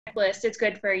checklist, it's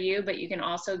good for you, but you can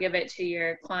also give it to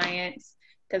your clients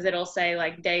because it'll say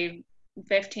like day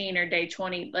 15 or day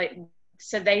 20, like,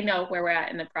 so they know where we're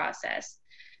at in the process.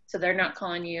 So they're not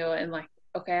calling you and like,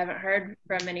 okay, I haven't heard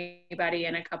from anybody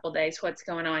in a couple days. What's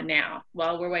going on now?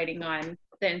 Well, we're waiting on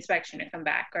the inspection to come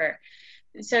back. Or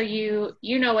so you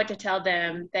know what to tell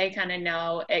them. They kind of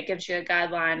know. It gives you a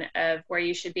guideline of where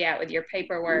you should be at with your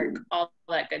paperwork, all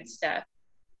that good stuff.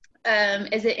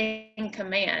 Is it in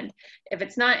command? If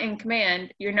it's not in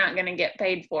command, you're not going to get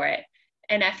paid for it.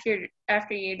 And after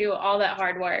you do all that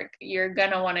hard work, you're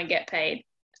going to want to get paid.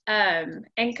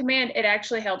 In command, it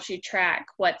actually helps you track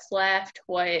what's left,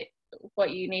 what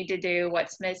you need to do,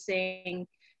 what's missing.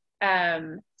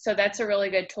 So that's a really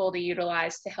good tool to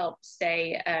utilize to help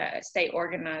stay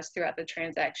organized throughout the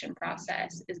transaction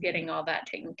process, is getting all that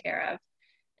taken care of.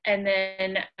 And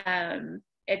then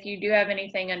if you do have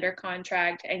anything under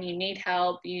contract and you need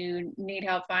help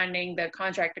finding the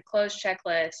contract to close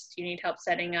checklist, you need help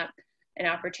setting up an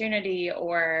opportunity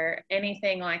or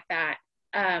anything like that,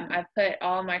 I've put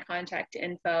all my contact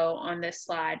info on this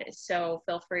slide, so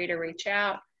feel free to reach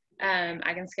out.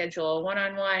 I can schedule a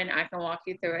one-on-one. I can walk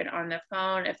you through it on the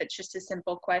phone if it's just a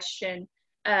simple question.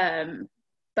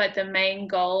 But the main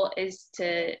goal is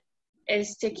to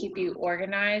keep you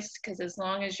organized, because as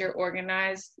long as you're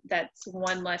organized, that's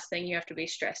one less thing you have to be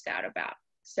stressed out about.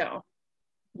 So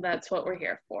that's what we're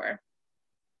here for.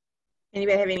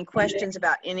 Anybody have any questions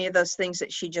about any of those things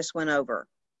that she just went over?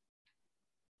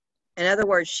 In other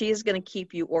words, she is going to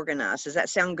keep you organized. Does that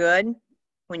sound good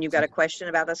when you've got a question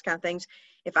about those kind of things?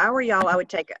 If I were y'all, I would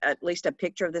take at least a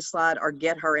picture of this slide or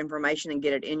get her information and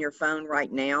get it in your phone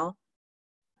right now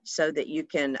so that you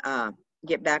can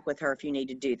get back with her if you need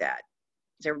to do that.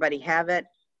 Does everybody have it?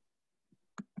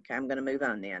 Okay, I'm going to move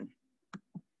on then.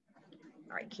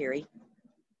 All right, Carrie.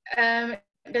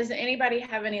 Does anybody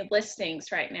have any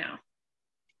listings right now?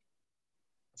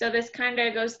 So this kind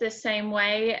of goes the same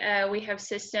way. We have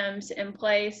systems in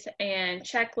place and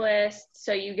checklists.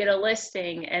 So you get a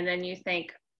listing and then you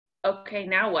think, okay,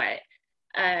 now what?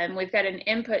 We've got an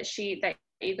input sheet that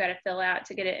you've got to fill out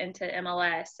to get it into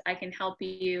MLS. I can help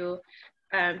you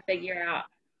figure out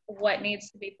what needs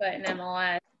to be put in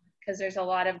MLS, because there's a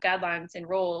lot of guidelines and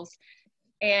rules.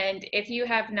 And if you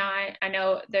have not, I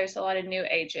know there's a lot of new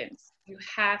agents. You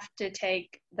have to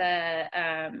take the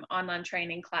online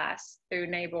training class through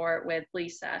NABOR with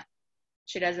Lisa.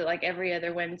 She does it like every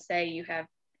other Wednesday. You have,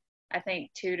 I think,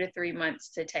 2 to 3 months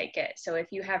to take it. So if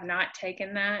you have not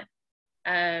taken that,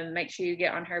 make sure you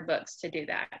get on her books to do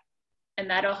that. And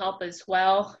that'll help as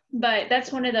well. But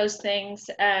that's one of those things.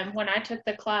 When I took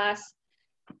the class,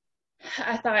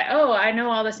 I thought, oh, I know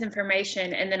all this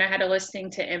information. And then I had a listing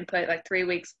to input like 3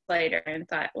 weeks later and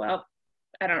thought, well,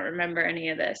 I don't remember any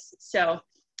of this. So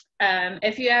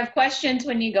if you have questions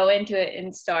when you go into it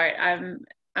and start, I'm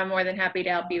more than happy to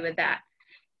help you with that.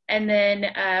 And then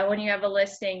when you have a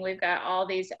listing, we've got all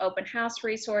these open house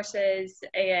resources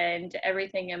and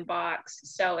everything in box.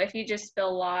 So if you just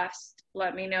feel lost,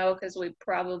 let me know, because we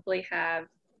probably have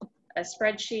a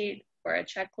spreadsheet or a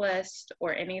checklist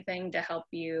or anything to help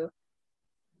you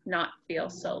not feel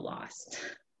so lost.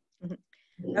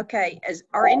 Okay,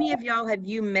 are any of y'all, have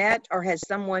you met, or has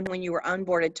someone when you were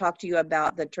onboarded talked to you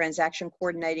about the transaction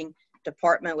coordinating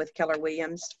department with Keller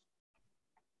Williams?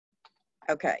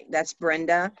 Okay, that's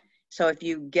Brenda. So if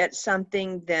you get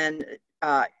something, then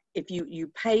if you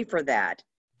pay for that,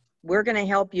 we're going to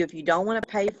help you if you don't want to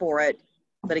pay for it.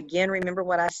 But again, remember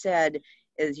what I said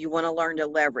is you want to learn to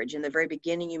leverage. In the very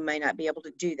beginning, you may not be able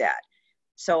to do that.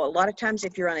 So a lot of times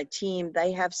if you're on a team,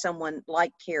 they have someone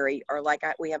like Carrie, or like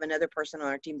we have another person on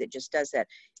our team that just does that,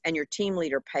 and your team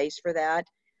leader pays for that.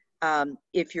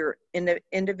 If you're in the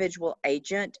individual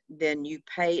agent, then you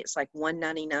pay, it's like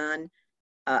 $199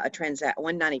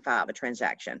 $195 a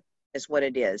transaction is what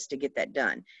it is to get that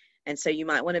done. And so you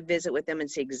might want to visit with them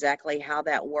and see exactly how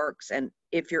that works, and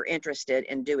if you're interested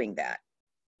in doing that.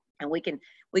 And we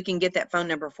can get that phone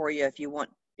number for you if you want,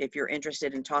 if you're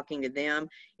interested in talking to them.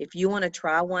 If you want to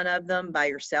try one of them by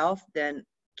yourself, then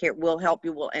we'll help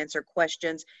you. We'll answer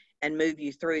questions and move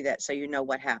you through that so you know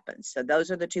what happens. So those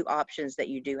are the two options that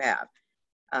you do have.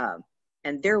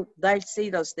 And they see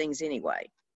those things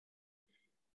anyway.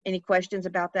 Any questions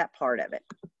about that part of it?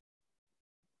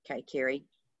 Okay, Carrie.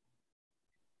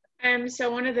 So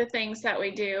one of the things that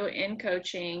we do in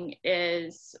coaching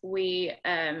is we,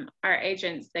 our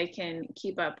agents, they can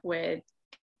keep up with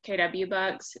KW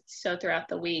bucks. So throughout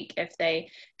the week, if they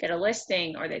get a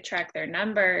listing or they track their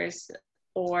numbers,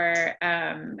 or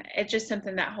it's just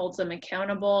something that holds them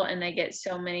accountable, and they get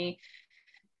so many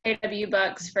KW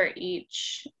bucks for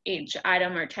each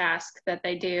item or task that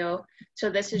they do. So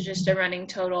this is just a running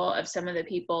total of some of the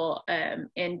people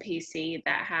in PC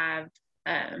that have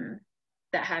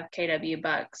KW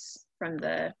bucks from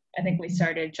I think we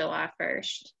started July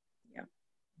 1st.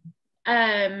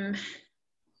 Yeah.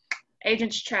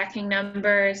 Agents tracking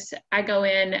numbers. I go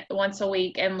in once a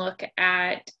week and look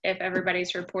at if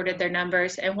everybody's reported their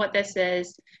numbers. And what this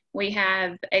is,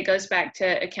 it goes back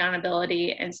to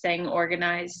accountability and staying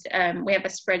organized. We have a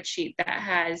spreadsheet that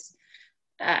has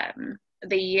a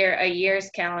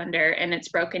year's calendar, and it's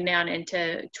broken down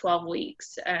into 12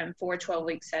 weeks, 4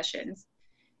 12-week sessions.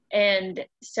 And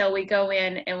so we go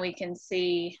in and we can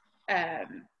see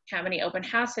how many open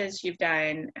houses you've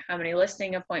done, how many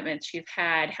listing appointments you've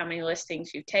had, how many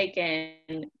listings you've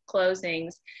taken,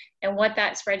 closings. And what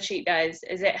that spreadsheet does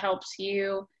is it helps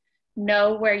you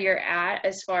know where you're at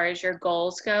as far as your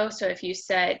goals go. So if you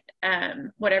set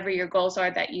whatever your goals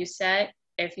are that you set,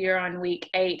 if you're on week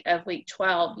 8 of week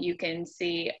 12, you can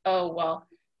see, oh, well,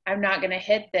 I'm not going to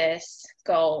hit this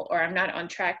goal, or I'm not on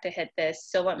track to hit this.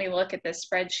 So let me look at this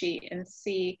spreadsheet and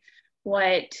see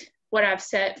what I've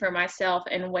set for myself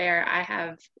and where I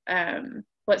have,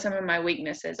 what some of my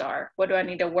weaknesses are. What do I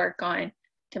need to work on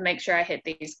to make sure I hit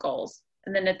these goals?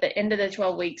 And then at the end of the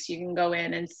 12 weeks, you can go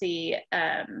in and see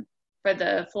for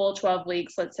the full 12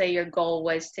 weeks, let's say your goal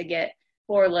was to get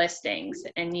 4 listings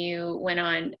and you went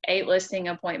on 8 listing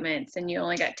appointments and you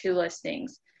only got 2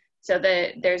 listings. So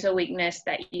there's a weakness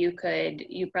that you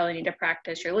probably need to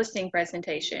practice your listing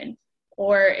presentation.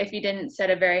 Or if you didn't set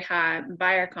a very high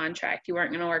buyer contract, you weren't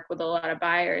going to work with a lot of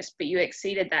buyers, but you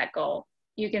exceeded that goal,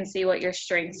 you can see what your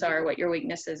strengths are, what your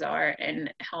weaknesses are,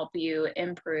 and help you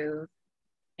improve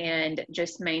and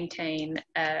just maintain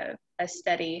a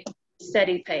steady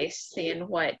pace, seeing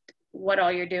what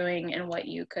all you're doing and what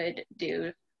you could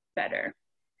do better.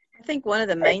 I think one of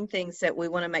the main things that we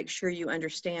want to make sure you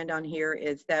understand on here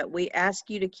is that we ask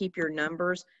you to keep your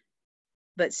numbers,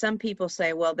 but some people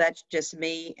say, well, that's just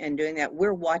me and doing that.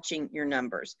 We're watching your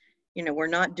numbers. You know, we're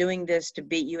not doing this to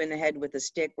beat you in the head with a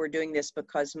stick. We're doing this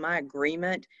because my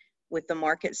agreement with the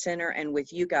Market Center and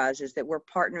with you guys is that we're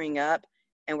partnering up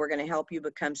and we're going to help you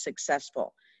become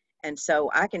successful. And so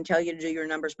I can tell you to do your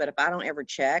numbers, but if I don't ever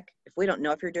check, if we don't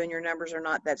know if you're doing your numbers or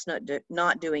not, that's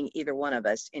not doing either one of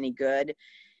us any good.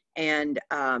 And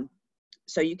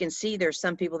so you can see there's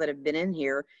some people that have been in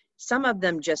here. Some of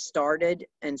them just started.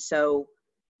 And so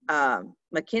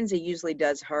Mackenzie usually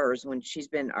does hers when she's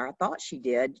been, or I thought she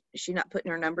did. Is she not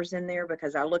putting her numbers in there?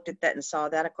 Because I looked at that and saw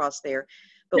that across there.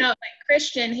 But no, like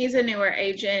Christian, he's a newer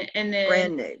agent. And then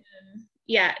brand new.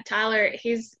 Yeah, Tyler,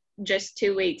 he's just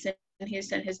 2 weeks and he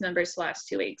sent his numbers the last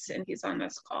 2 weeks and he's on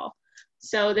this call.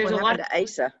 So there's a lot of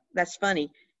Asa. That's funny.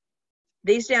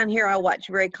 These down here I watch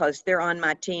very close. They're on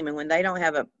my team, and when they don't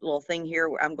have a little thing here,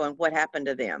 I'm going, what happened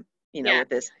to them? You know, with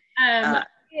this. I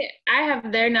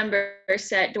have their number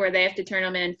set to where they have to turn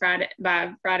them in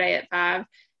by Friday at 5.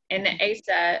 And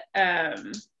Asa,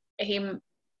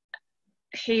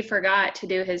 he forgot to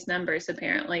do his numbers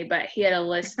apparently, but he had a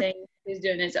listing. He's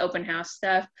doing his open house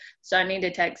stuff, so I need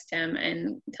to text him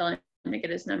and tell him to get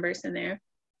his numbers in there.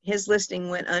 His listing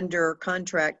went under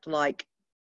contract like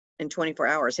in 24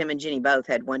 hours. Him and Jenny both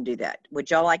had one do that. Would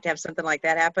y'all like to have something like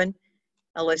that happen?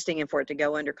 A listing and for it to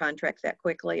go under contract that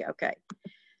quickly? Okay.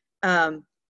 All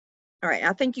right.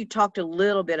 I think you talked a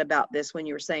little bit about this when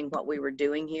you were saying what we were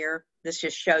doing here. This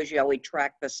just shows you how we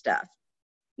track the stuff.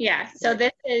 Yeah. So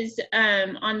this is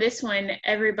on this one,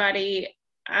 everybody,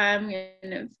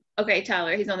 okay,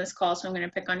 Tyler, he's on this call, so I'm going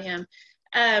to pick on him.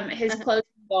 His closing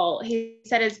goal, he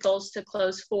set his goals to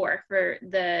close 4 for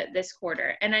this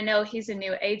quarter. And I know he's a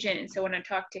new agent. And so when I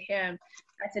talked to him,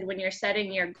 I said, when you're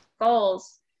setting your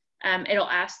goals, it'll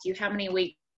ask you how many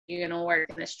weeks you're going to work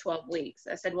in this 12 weeks.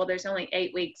 I said, well, there's only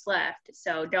 8 weeks left,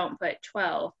 so don't put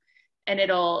 12. And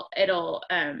it'll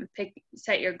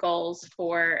set your goals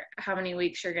for how many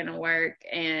weeks you're going to work,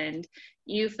 and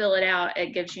you fill it out.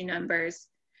 It gives you numbers.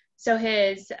 So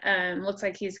his looks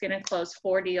like he's going to close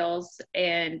 4 deals,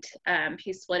 and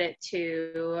he split it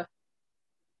to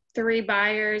 3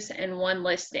 buyers and 1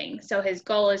 listing. So his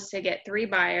goal is to get 3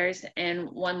 buyers and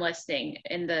 1 listing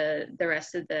in the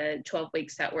rest of the 12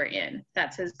 weeks that we're in.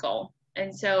 That's his goal.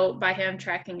 And so by him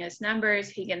tracking his numbers,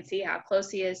 he can see how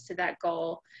close he is to that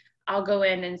goal. I'll go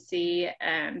in and see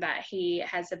that he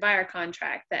has a buyer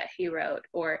contract that he wrote,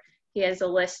 or he has a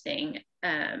listing.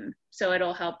 So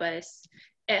it'll help us.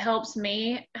 It helps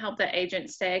me help the agent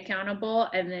stay accountable,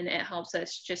 and then it helps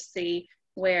us just see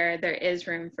where there is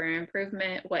room for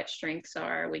improvement, what strengths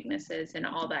are, weaknesses, and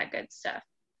all that good stuff.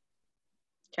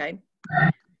 Okay.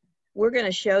 we're going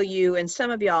to show you, and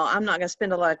some of y'all, I'm not going to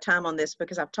spend a lot of time on this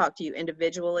because I've talked to you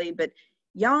individually, but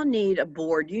y'all need a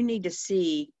board. You need to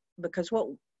see, because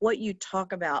what you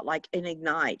talk about, like in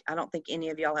Ignite, I don't think any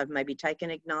of y'all have maybe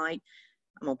taken Ignite.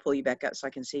 I'm going to pull you back up so I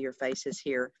can see your faces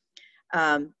here.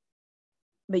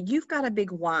 But you've got a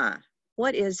big why.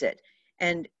 What is it?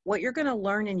 And what you're going to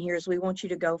learn in here is we want you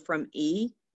to go from E,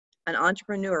 an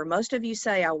entrepreneur. Most of you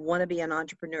say, I want to be an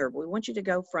entrepreneur. But we want you to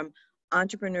go from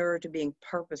entrepreneur to being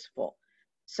purposeful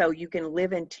so you can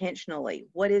live intentionally.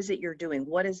 What is it you're doing?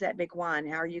 What is that big why, and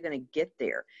how are you going to get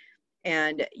there?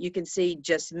 And you can see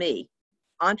just me.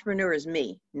 Entrepreneur is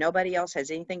me. Nobody else has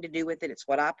anything to do with it. It's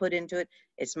what I put into it.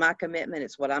 It's my commitment.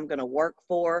 It's what I'm going to work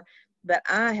for. But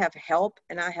I have help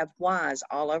and I have whys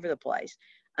all over the place.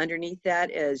 Underneath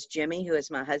that is Jimmy, who is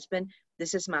my husband.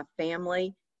 This is my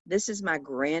family. This is my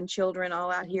grandchildren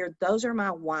all out here. Those are my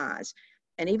whys.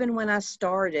 And even when I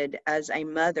started as a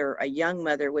mother, a young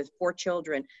mother with 4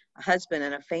 children, a husband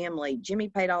and a family, Jimmy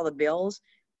paid all the bills.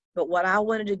 But what I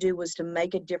wanted to do was to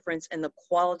make a difference in the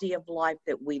quality of life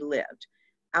that we lived.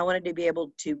 I wanted to be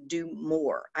able to do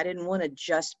more. I didn't want to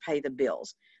just pay the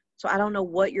bills. So I don't know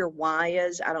what your why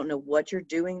is. I don't know what you're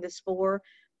doing this for.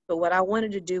 But what I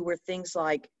wanted to do were things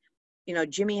like, you know,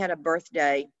 Jimmy had a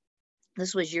birthday.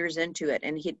 This was years into it.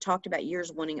 And he had talked about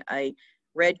years wanting a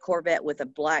red Corvette with a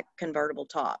black convertible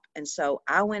top. And so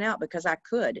I went out because I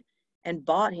could and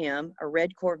bought him a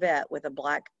red Corvette with a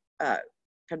black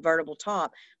convertible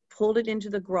top, pulled it into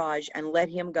the garage and let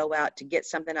him go out to get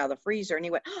something out of the freezer. And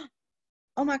he went,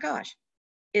 oh my gosh,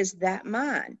 is that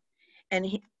mine? And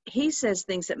he says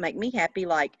things that make me happy,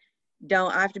 like,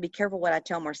 I have to be careful what I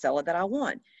tell Marcella that I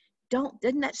want.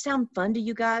 Doesn't that sound fun to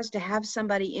you guys, to have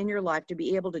somebody in your life to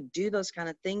be able to do those kind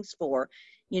of things for?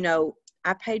 You know,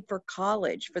 I paid for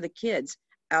college for the kids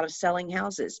out of selling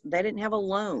houses. They didn't have a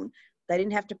loan. They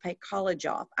didn't have to pay college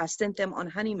off. I sent them on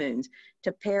honeymoons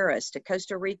to Paris, to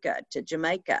Costa Rica, to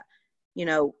Jamaica. You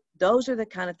know, those are the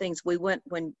kind of things we went,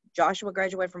 when Joshua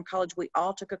graduated from college, we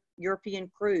all took a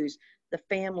European cruise, the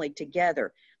family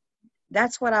together.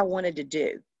 That's what I wanted to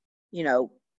do. You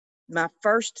know, my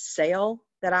first sale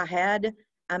that I had,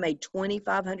 I made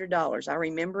 $2,500. I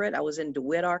remember it. I was in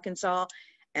DeWitt, Arkansas,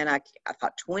 and I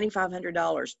thought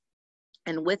 $2,500.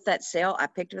 And with that sale, I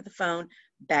picked up the phone,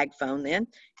 bag phone then,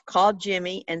 called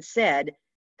Jimmy and said,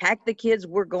 pack the kids,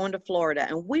 we're going to Florida.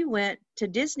 And we went to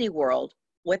Disney World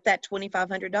with that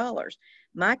 $2,500.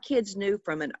 My kids knew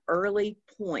from an early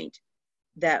point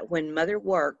that when mother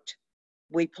worked,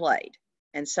 we played.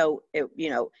 And so, you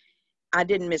know, I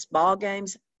didn't miss ball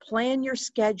games. Plan your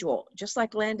schedule. Just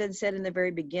like Landon said in the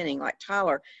very beginning, like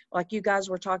Tyler, like you guys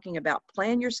were talking about,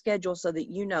 plan your schedule so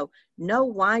that you know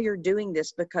why you're doing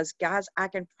this, because guys, I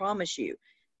can promise you,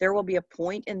 there will be a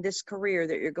point in this career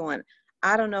that you're going,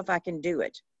 I don't know if I can do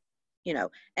it. You know,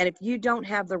 and if you don't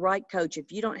have the right coach,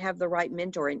 if you don't have the right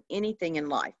mentor in anything in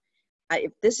life,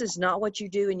 if this is not what you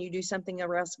do and you do something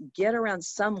else, get around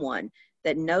someone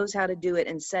that knows how to do it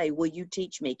and say, will you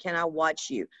teach me? Can I watch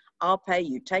you? I'll pay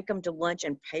you. Take them to lunch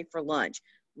and pay for lunch.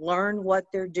 Learn what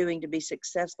they're doing to be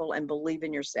successful and believe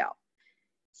in yourself.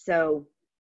 So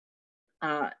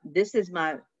this is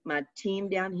my team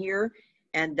down here,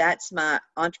 and that's my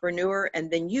entrepreneur.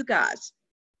 And then you guys,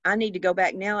 I need to go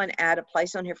back now and add a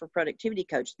place on here for productivity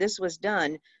coach. This was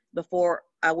done before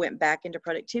I went back into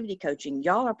productivity coaching.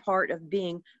 Y'all are part of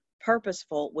being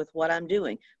purposeful with what I'm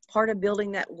doing, part of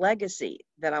building that legacy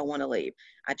that I want to leave.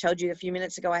 I told you a few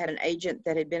minutes ago, I had an agent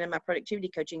that had been in my productivity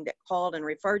coaching that called and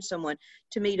referred someone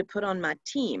to me to put on my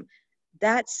team.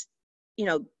 That's, you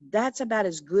know, that's about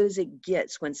as good as it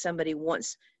gets when somebody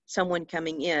wants someone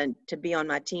coming in to be on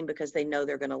my team because they know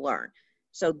they're going to learn.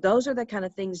 So those are the kind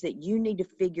of things that you need to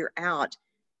figure out.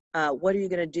 What are you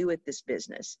going to do with this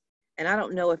business? And I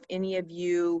don't know if any of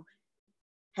you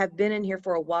have been in here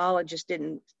for a while and just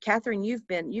didn't. Catherine, you've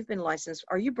been licensed.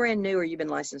 Are you brand new, or you've been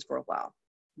licensed for a while?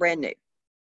 Brand new.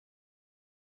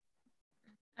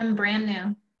 I'm brand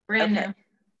new. Brand new.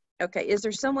 Okay. Is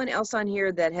there someone else on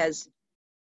here that has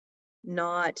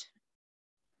not?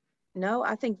 No,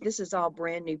 I think this is all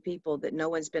brand new people that no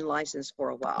one's been licensed for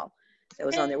a while. That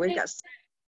was on there. We've got.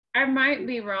 I might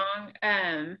be wrong.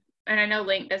 And I know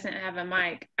Link doesn't have a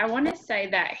mic. I want to say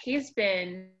that he's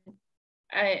been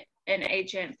an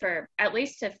agent for at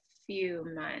least a few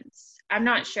months. I'm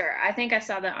not sure. I think I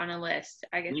saw that on a list.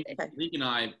 I guess Link and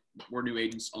I were new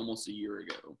agents almost a year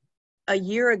ago. A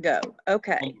year ago.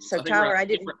 Okay. So Tyler, I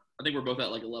think we're both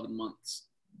at like 11 months.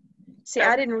 See,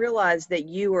 I didn't realize that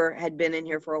you had been in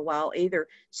here for a while either.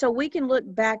 So we can look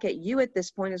back at you at this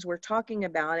point as we're talking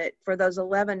about it. For those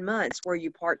 11 months, were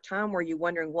you part-time? Were you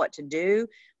wondering what to do?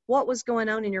 What was going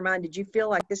on in your mind? Did you feel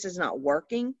like this is not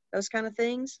working? Those kind of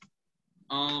things?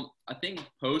 I think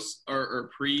post or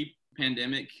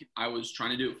pre-pandemic, I was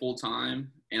trying to do it full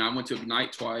time, and I went to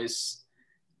Ignite twice.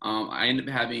 I ended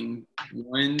up having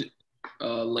one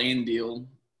land deal,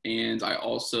 and I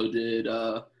also did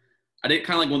I did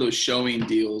kind of like one of those showing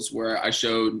deals where I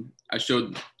showed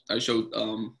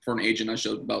for an agent, I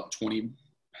showed about 20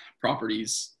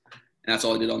 properties, and that's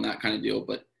all I did on that kind of deal.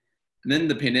 But then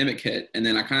the pandemic hit, and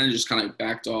then I kind of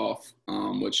backed off,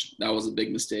 which that was a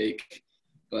big mistake.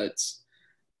 But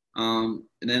and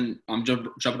then I'm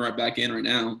jumping right back in right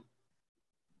now.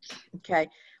 Okay.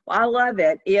 Well, I love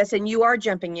it. Yes, and you are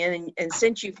jumping in. And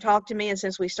since you've talked to me and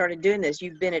since we started doing this,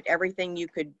 you've been at everything you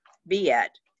could be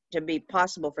at to be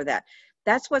possible for that.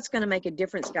 That's what's going to make a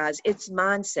difference, guys. It's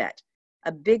mindset.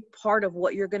 A big part of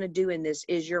what you're going to do in this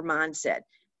is your mindset,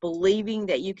 believing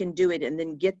that you can do it and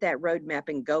then get that roadmap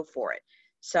and go for it.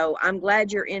 So I'm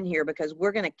glad you're in here because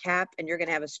we're going to cap and you're going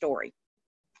to have a story.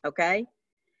 Okay?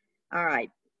 All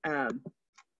right.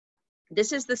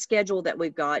 This is the schedule that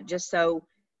we've got, just so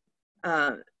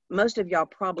most of y'all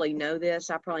probably know this.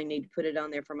 I probably need to put it on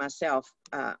there for myself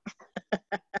at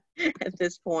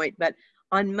this point. But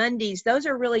on Mondays, those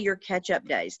are really your catch-up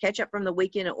days. Catch up from the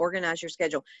weekend and organize your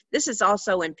schedule. This is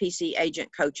also in PC Agent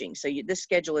Coaching. So this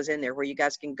schedule is in there where you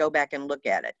guys can go back and look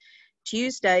at it.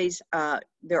 Tuesdays,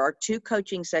 there are 2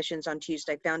 coaching sessions on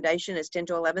Tuesday. Foundation is 10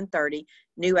 to 11:30,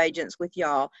 new agents with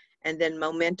y'all. And then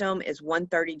Momentum is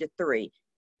 1:30 to 3.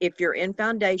 If you're in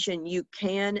Foundation, you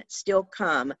can still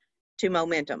come to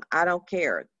Momentum. I don't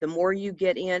care. The more you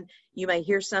get in, you may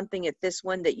hear something at this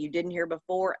one that you didn't hear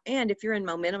before. And if you're in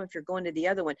Momentum, if you're going to the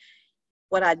other one,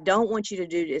 what I don't want you to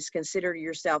do is consider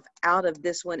yourself out of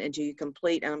this one until you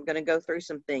complete. And I'm going to go through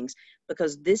some things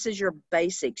because this is your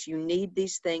basics. You need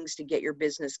these things to get your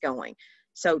business going.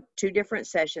 So 2 different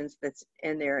sessions that's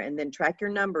in there, and then track your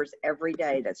numbers every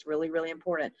day. That's really, really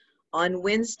important. On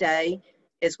Wednesday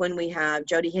is when we have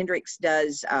Jody Hendricks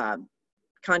does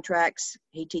contracts.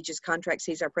 He teaches contracts.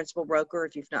 He's our principal broker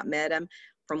if you've not met him,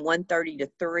 from 1:30 to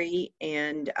 3,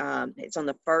 and it's on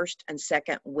the first and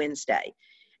second Wednesday.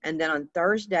 And then on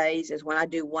Thursdays is when I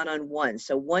do one-on-one.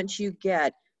 So once you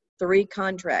get 3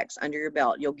 contracts under your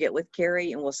belt, you'll get with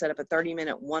Carrie and we'll set up a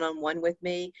 30-minute one-on-one with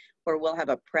me where we'll have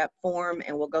a prep form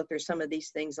and we'll go through some of these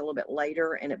things a little bit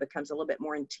later, and it becomes a little bit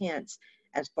more intense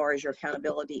as far as your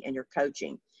accountability and your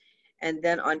coaching. And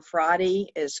then on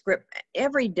Friday is script.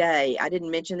 Every day, I didn't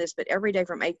mention this, but every day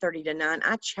from 8:30 to 9,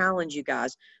 I challenge you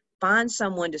guys, find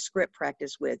someone to script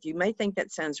practice with. You may think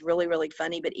that sounds really, really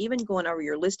funny, but even going over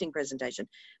your listing presentation,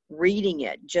 reading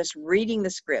it, just reading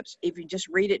the scripts, if you just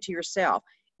read it to yourself,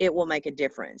 it will make a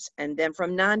difference. And then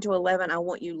from 9 to 11, I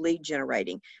want you lead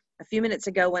generating. A few minutes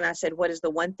ago when I said, what is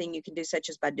the one thing you can do, such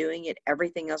as by doing it,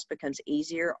 everything else becomes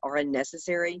easier or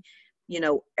unnecessary. You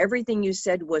know, everything you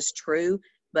said was true.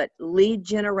 But lead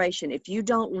generation, if you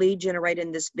don't lead generate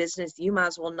in this business, you might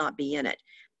as well not be in it.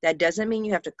 That doesn't mean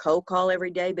you have to cold call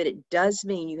every day, but it does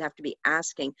mean you have to be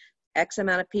asking X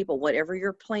amount of people, whatever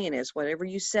your plan is, whatever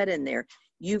you set in there,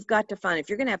 you've got to find, if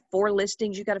you're going to have 4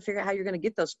 listings, you've got to figure out how you're going to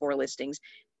get those 4 listings.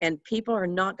 And people are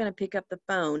not going to pick up the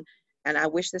phone. And I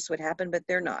wish this would happen, but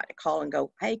they're not. Call and go,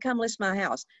 hey, come list my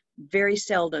house. Very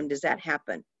seldom does that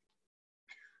happen.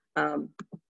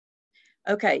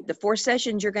 Okay, the 4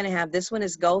 sessions you're going to have, this one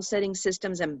is goal setting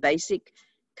systems and basic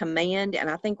command. And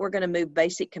I think we're going to move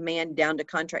basic command down to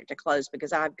contract to close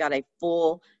because I've got a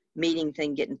full meeting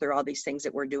thing getting through all these things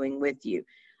that we're doing with you.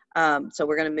 So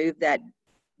we're going to move that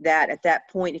at that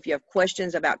point. If you have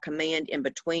questions about command in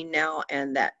between now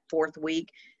and that 4th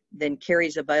week, then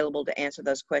Carrie's available to answer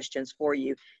those questions for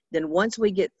you. Then once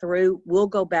we get through, we'll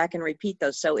go back and repeat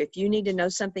those. So if you need to know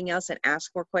something else and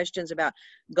ask more questions about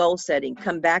goal setting,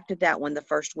 come back to that one the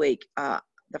first week,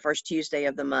 the first Tuesday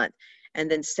of the month.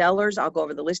 And then sellers, I'll go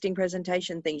over the listing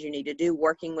presentation, things you need to do,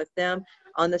 working with them.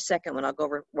 On the second one, I'll go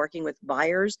over working with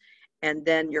buyers. And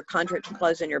then your contract to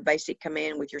close and your basic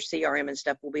command with your CRM and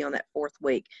stuff will be on that 4th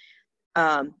week.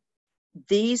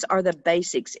 These are the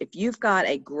basics. If you've got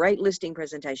a great listing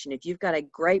presentation, if you've got a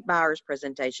great buyer's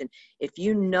presentation, if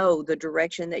you know the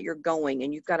direction that you're going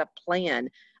and you've got a plan,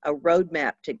 a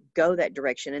roadmap to go that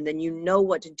direction, and then you know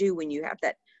what to do when you have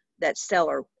that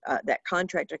seller, that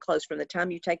contract to close, from the time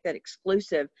you take that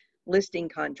exclusive listing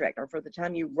contract or for the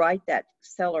time you write that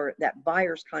seller, that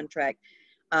buyer's contract,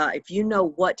 if you know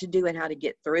what to do and how to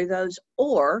get through those,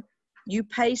 or you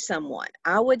pay someone,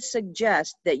 I would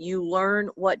suggest that you learn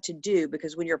what to do,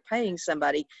 because when you're paying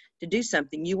somebody to do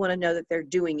something, you want to know that they're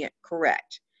doing it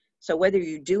correct. So whether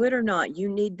you do it or not, you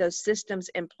need those systems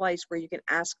in place where you can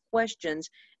ask questions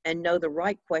and know the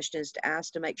right questions to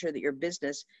ask to make sure that your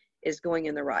business is going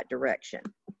in the right direction.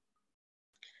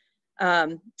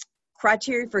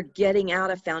 Criteria for getting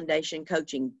out of foundation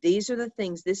coaching. These are the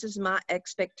things, this is my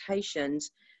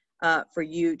expectations for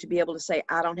you to be able to say,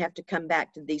 I don't have to come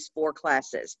back to these 4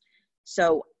 classes.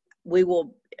 So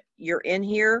you're in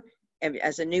here, and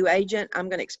as a new agent, I'm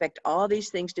going to expect all these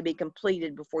things to be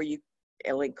completed before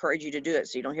it'll encourage you to do it,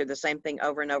 so you don't hear the same thing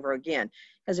over and over again.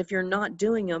 Because if you're not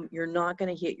doing them, you're not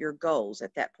going to hit your goals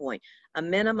at that point. A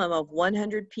minimum of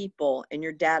 100 people in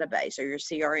your database or your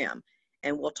CRM.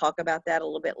 And we'll talk about that a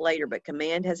little bit later, but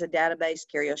Command has a database.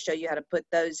 Carrie will show you how to put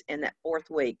those in that 4th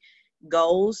week.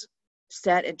 Goals,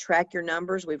 set and track your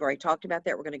numbers. We've already talked about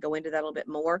that. We're going to go into that a little bit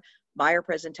more. Buyer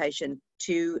presentation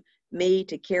to me,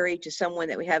 to Carrie, to someone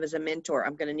that we have as a mentor.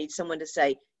 I'm going to need someone to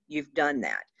say, you've done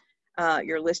that.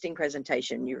 Your listing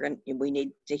presentation, we need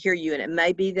to hear you. And it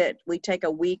may be that we take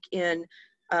a week in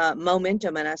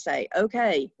momentum and I say,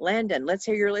 okay, Landon, let's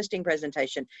hear your listing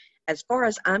presentation. As far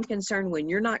as I'm concerned, when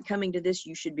you're not coming to this,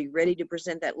 you should be ready to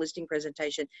present that listing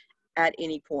presentation at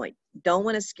any point. Don't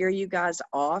want to scare you guys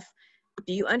off.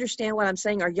 Do you understand what I'm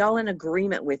saying? Are y'all in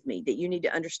agreement with me that you need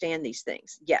to understand these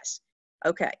things? Yes.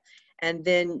 Okay. And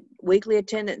then weekly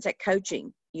attendance at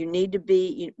coaching. We need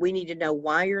to know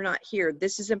why you're not here.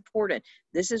 This is important.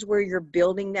 This is where you're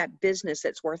building that business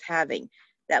that's worth having,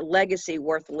 that legacy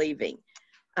worth leaving.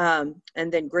 And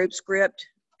then group script,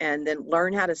 and then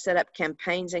learn how to set up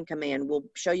campaigns in Command. We'll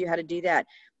show you how to do that.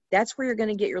 That's where you're going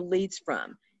to get your leads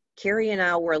from. Carrie and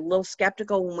I were a little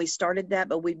skeptical when we started that,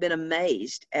 but we've been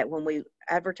amazed at when we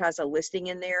advertise a listing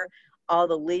in there, all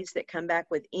the leads that come back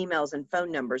with emails and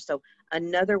phone numbers. So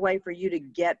another way for you to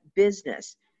get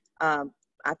business.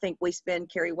 I think we spend,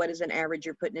 Carrie, what is an average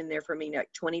you're putting in there for me, like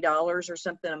 $20 or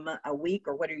something a week,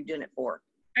 or what are you doing it for?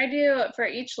 I do, for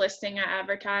each listing I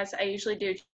advertise, I usually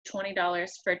do $20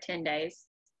 for 10 days.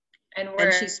 And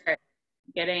we're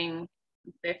getting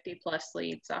 50 plus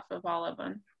leads off of all of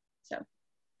them. So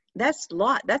that's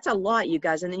a lot, you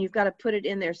guys. And then you've got to put it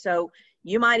in there. So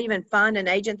you might even find an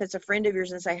agent that's a friend of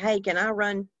yours and say, hey, can I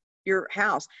run your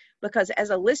house? Because as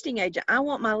a listing agent, I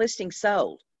want my listing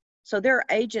sold. So there are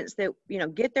agents that,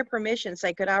 get their permission,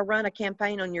 say, could I run a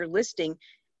campaign on your listing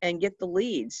and get the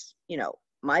leads?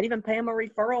 Might even pay them a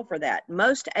referral for that.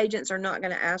 Most agents are not going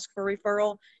to ask for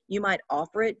referral. You might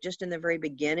offer it just in the very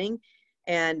beginning,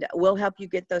 and we'll help you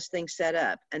get those things set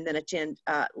up. And then attend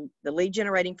the lead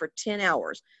generating for 10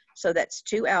 hours. So that's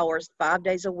 2 hours, 5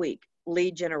 days a week.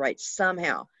 Lead generates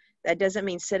somehow. That doesn't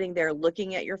mean sitting there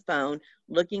looking at your phone,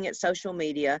 looking at social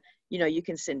media. You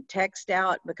can send text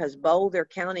out, because Bold, they're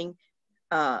counting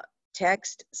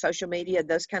text, social media,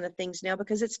 those kind of things now,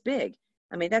 because it's big.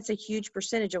 I mean, that's a huge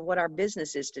percentage of what our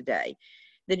business is today.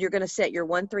 Then you're going to set your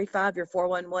 135, your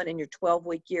 411, and your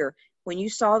 12-week year. When you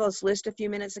saw those lists a few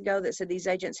minutes ago that said these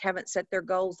agents haven't set their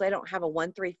goals, they don't have a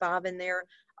 135 in there,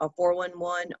 a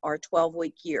 411, or a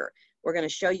 12-week year. We're going to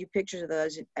show you pictures of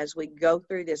those as we go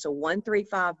through this. A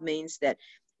 135 means that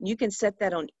you can set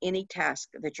that on any task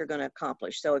that you're going to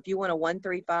accomplish. So if you want a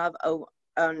 135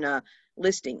 on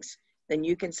listings, then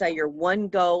you can say your one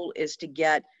goal is to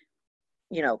get,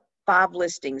 5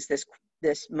 listings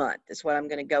this month. That's what I'm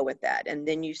going to go with that. And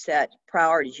then you set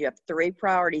priorities. You have 3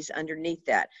 priorities underneath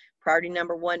that. Priority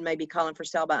number 1 may be calling for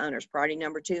sell by owners. Priority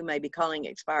number 2 may be calling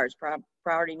expires.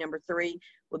 Priority number 3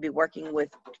 would be working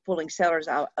with pulling sellers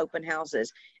out, open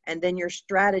houses. And then your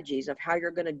strategies of how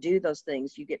you're going to do those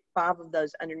things. You get 5 of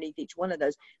those underneath each one of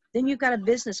those. Then you've got a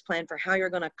business plan for how you're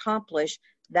going to accomplish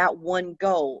that one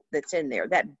goal that's in there,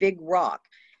 that big rock.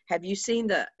 Have you seen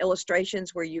the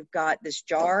illustrations where you've got this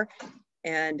jar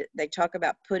and they talk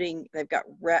about they've got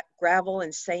gravel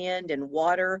and sand and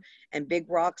water and big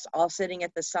rocks all sitting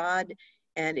at the side.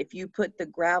 And if you put the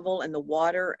gravel and the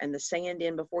water and the sand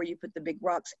in before you put the big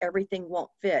rocks, everything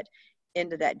won't fit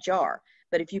into that jar.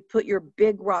 But if you put your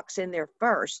big rocks in there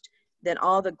first, then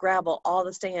all the gravel, all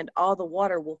the sand, all the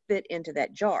water will fit into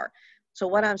that jar. So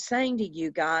what I'm saying to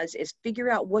you guys is figure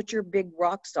out what your big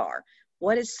rocks are.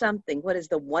 What is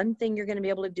the one thing you're going to be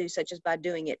able to do, such as by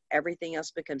doing it, everything else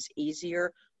becomes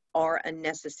easier or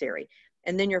unnecessary.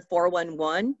 And then your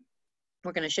 411,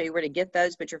 we're going to show you where to get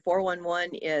those, but your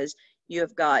 411 is you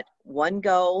have got one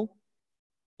goal,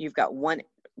 you've got one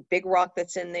big rock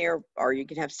that's in there, or you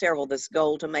can have several, this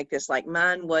goal to make this, like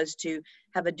mine was to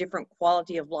have a different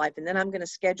quality of life. And then I'm going to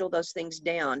schedule those things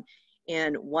down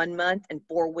in 1 month and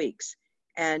 4 weeks.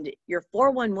 And your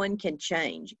 411 can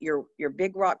change. Your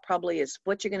big rock probably is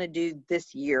what you're going to do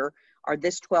this year, or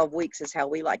this 12 weeks is how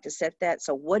we like to set that.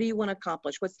 So what do you want to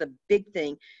accomplish? What's the big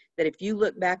thing that if you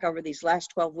look back over these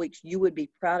last 12 weeks, you would be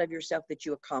proud of yourself that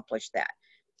you accomplished that.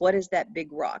 What is that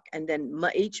big rock? And then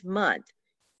each month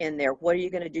in there, what are you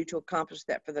going to do to accomplish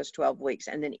that for those 12 weeks?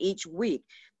 And then each week,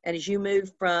 and as you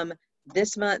move from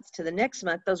this month to the next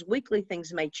month, those weekly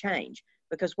things may change,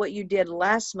 because what you did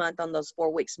last month on those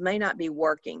 4 weeks may not be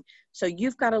working. So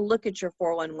you've got to look at your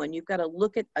 411. You've got to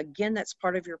look at, again, that's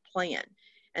part of your plan.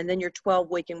 And then your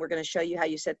 12-week, and we're going to show you how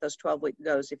you set those 12-week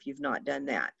goals if you've not done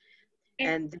that.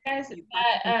 And guys,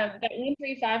 that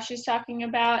 135 she's talking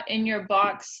about in your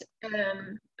box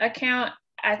account,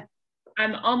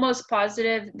 I'm almost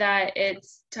positive that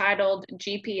it's titled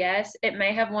GPS. It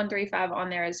may have 135 on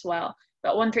there as well,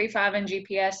 but 135 and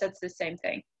GPS, that's the same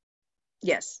thing.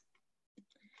 Yes.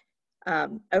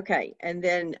 Okay, and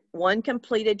then one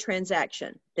completed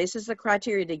transaction. This is the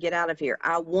criteria to get out of here.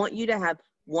 I want you to have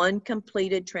one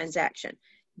completed transaction.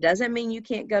 Doesn't mean you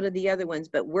can't go to the other ones,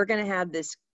 but we're going to have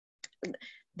this.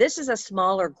 This is a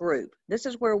smaller group. This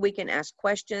is where we can ask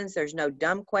questions. There's no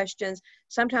dumb questions.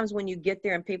 Sometimes when you get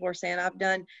there and people are saying, I've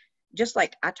done, just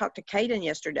like I talked to Caden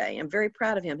yesterday. I'm very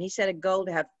proud of him. He set a goal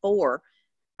to have 4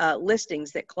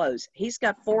 listings that close. He's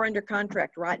got 4 under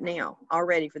contract right now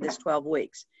already for this 12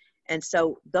 weeks. And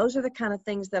so those are the kind of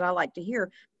things that I like to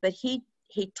hear. But he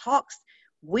talks,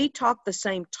 we talk the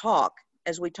same talk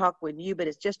as we talk with you, but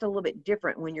it's just a little bit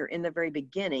different when you're in the very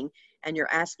beginning and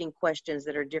you're asking questions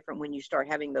that are different when you start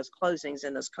having those closings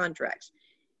and those contracts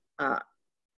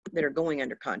that are going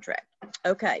under contract.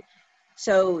 Okay,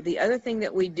 so the other thing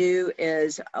that we do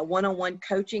is a one-on-one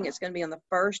coaching. It's going to be on the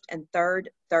 1st and 3rd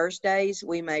Thursdays.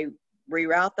 We may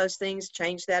reroute those things,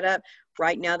 change that up.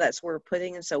 Right now, that's where we're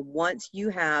putting it. So once you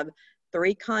have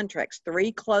 3 contracts,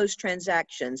 3 closed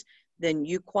transactions, then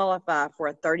you qualify for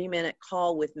a 30-minute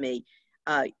call with me.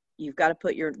 You've got to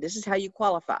put this is how you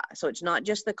qualify. So it's not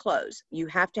just the close. You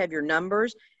have to have your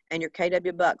numbers and your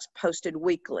KW bucks posted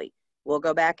weekly. We'll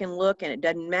go back and look, and it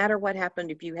doesn't matter what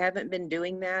happened. If you haven't been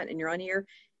doing that and you're on here,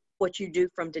 what you do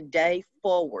from today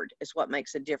forward is what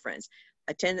makes a difference.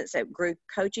 Attendance at group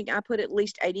coaching, I put at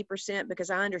least 80% because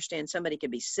I understand somebody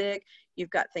could be sick. You've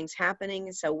got things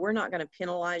happening. So we're not going to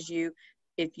penalize you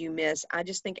if you miss. I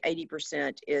just think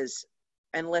 80% is,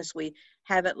 unless we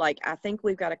have it, like I think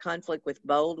we've got a conflict with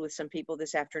Bold with some people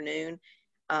this afternoon.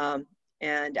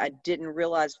 And I didn't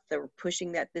realize they were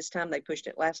pushing that this time. They pushed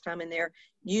it last time in there.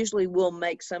 Usually we'll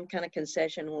make some kind of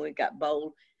concession when we've got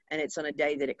Bold and it's on a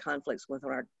day that it conflicts with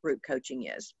what our group coaching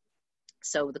is.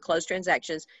 So the closed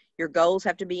transactions, your goals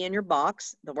have to be in your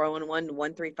box, the 411, the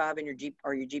 135 and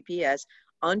your GPS,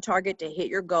 on target to hit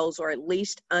your goals or at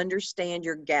least understand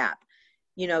your gap.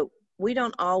 You know, we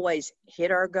don't always hit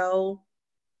our goal.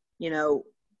 You know,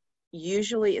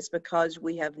 usually it's because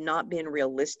we have not been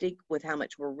realistic with how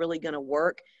much we're really going to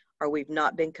work, or we've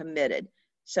not been committed.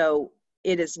 So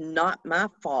it is not my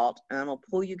fault. And I'm going to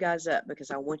pull you guys up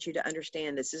because I want you to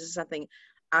understand this. This is something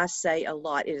I say a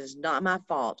lot. It is not my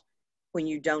fault when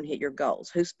you don't hit your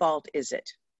goals. Whose fault is it?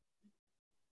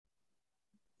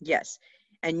 Yes.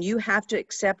 And you have to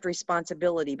accept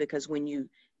responsibility, because when you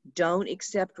don't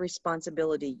accept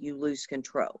responsibility, you lose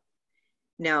control.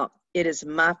 Now, it is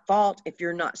my fault if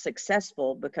you're not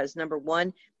successful, because number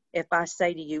one, if I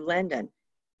say to you, Landon,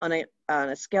 on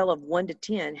a scale of 1 to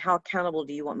 10, how accountable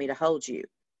do you want me to hold you?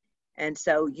 And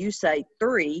so you say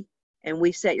 3, and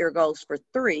we set your goals for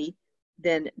 3,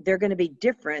 then they're going to be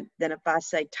different than if I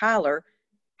say, Tyler,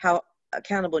 how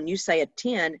accountable, and you say a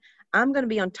 10, I'm going to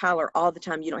be on Tyler all the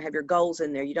time. You don't have your goals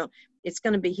in there. You don't, it's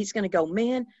going to be, he's going to go,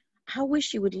 man, I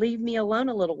wish you would leave me alone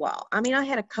a little while. I mean, I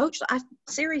had a coach, I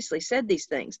seriously said these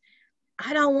things.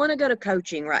 I don't want to go to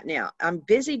coaching right now. I'm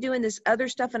busy doing this other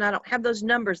stuff and I don't have those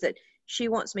numbers that she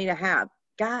wants me to have.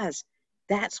 Guys,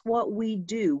 that's what we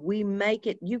do. We make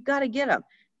it, you've got to get them.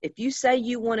 If you say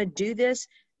you want to do this,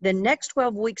 the next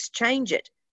 12 weeks, change it.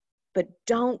 But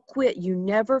don't quit. You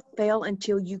never fail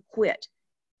until you quit.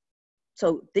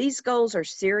 So these goals are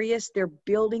serious. They're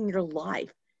building your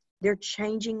life. They're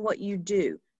changing what you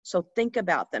do. So think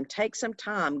about them. Take some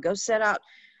time. Go set out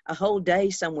a whole day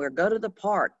somewhere. Go to the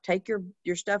park. Take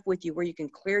your stuff with you where you can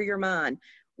clear your mind.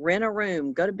 Rent a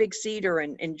room. Go to Big Cedar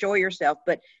and enjoy yourself.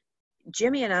 But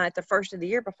Jimmy and I, at the first of the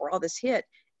year before all this hit,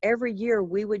 every year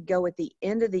we would go at the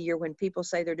end of the year when people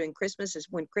say they're doing Christmas, is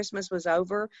when Christmas was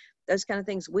over, those kind of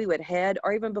things we would head,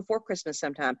 or even before Christmas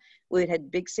sometime, we would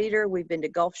head Big Cedar, we've been to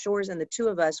Gulf Shores, and the two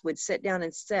of us would sit down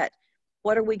and set,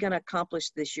 what are we going to accomplish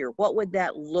this year? What would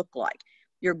that look like?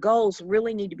 Your goals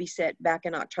really need to be set back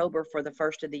in October for the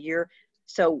first of the year.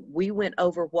 So we went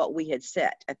over what we had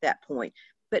set at that point,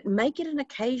 but make it an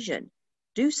occasion.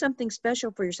 Do something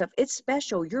special for yourself. It's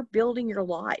special. You're building your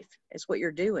life. Is what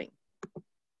you're doing.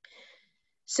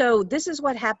 So this is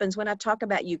what happens when I talk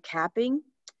about you capping.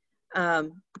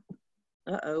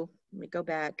 Uh-oh, let me go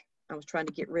back. I was trying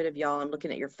to get rid of y'all. I'm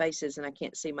looking at your faces and I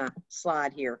can't see my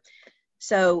slide here.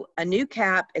 So a new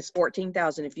cap is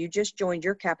 $14,000. If you just joined,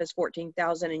 your cap is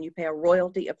 $14,000 and you pay a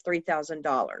royalty of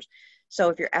 $3,000. So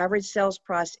if your average sales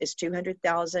price is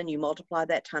 $200,000, you multiply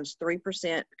that times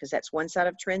 3% because that's one side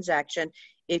of transaction.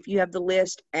 If you have the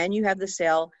list and you have the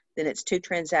sale, then it's 2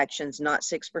 transactions, not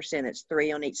 6%. It's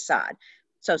 3 on each side.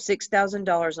 So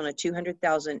 $6,000 on a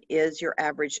 $200,000 is your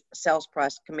average sales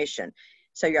price commission.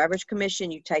 So your average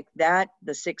commission, you take that,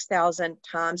 the $6,000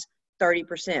 times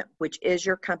 30%, which is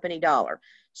your company dollar.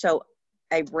 So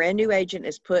a brand new agent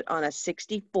is put on a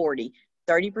 60-40.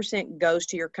 30% goes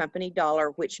to your company dollar,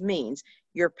 which means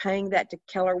you're paying that to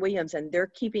Keller Williams and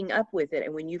they're keeping up with it.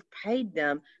 And when you've paid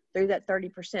them through that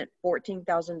 30%,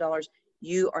 $14,000,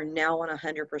 you are now on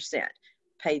 100%.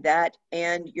 Pay that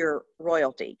and your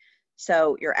royalty.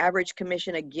 So your average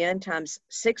commission again times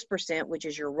 6%, which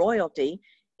is your royalty,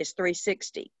 is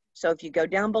 $360. So if you go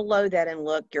down below that and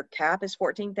look, your cap is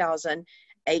 $14,000.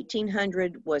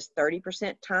 $1,800 was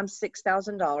 30% times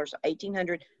 $6,000. So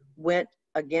 $1,800 went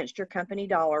against your company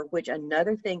dollar, which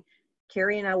another thing,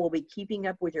 Carrie and I will be keeping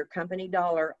up with your company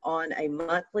dollar on a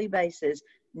monthly basis,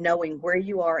 knowing where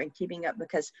you are and keeping up,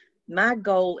 because my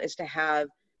goal is to have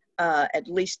at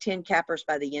least 10 cappers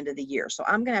by the end of the year. So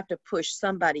I'm going to have to push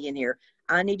somebody in here.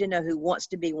 I need to know who wants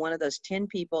to be one of those 10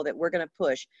 people that we're going to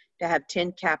push to have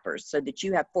 10 cappers so that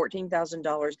you have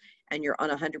 $14,000 and you're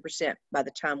on 100% by the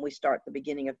time we start the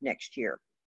beginning of next year.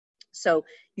 So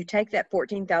you take that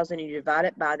 $14,000 and you divide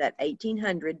it by that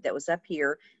 $1,800 that was up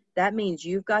here. That means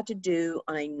you've got to do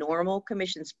on a normal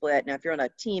commission split. Now, if you're on a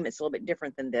team, it's a little bit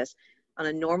different than this. On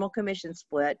a normal commission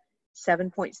split,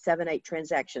 7.78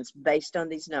 transactions based on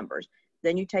these numbers.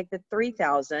 Then you take the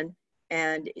 3,000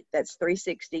 and that's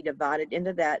 360 divided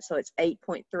into that. So it's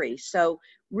 8.3. So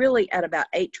really at about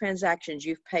 8 transactions,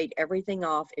 you've paid everything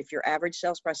off. If your average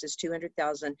sales price is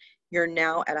 200,000, you're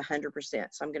now at 100%.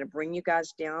 So I'm going to bring you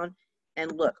guys down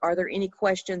and look, are there any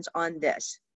questions on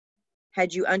this?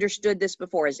 Had you understood this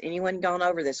before? Has anyone gone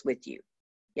over this with you?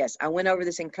 Yes, I went over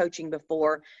this in coaching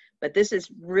before, but this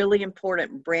is really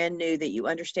important, brand new, that you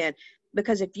understand,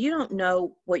 because if you don't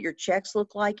know what your checks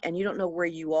look like and you don't know where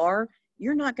you are,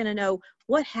 you're not going to know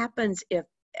what happens if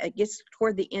it gets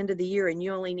toward the end of the year and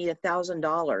you only need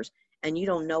 $1,000 and you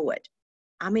don't know it.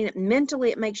 I mean,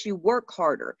 mentally, it makes you work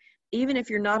harder. Even if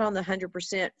you're not on the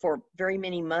 100% for very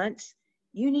many months,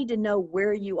 you need to know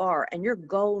where you are, and your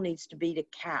goal needs to be to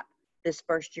cap this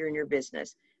first year in your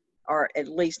business, or at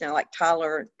least now like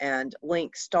Tyler and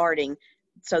Link starting.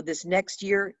 So this next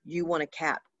year, you want to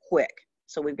cap quick.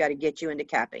 So we've got to get you into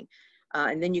capping.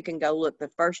 And then you can go, look, the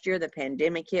first year the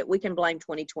pandemic hit, we can blame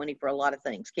 2020 for a lot of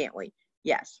things, can't we?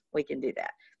 Yes, we can do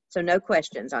that. So no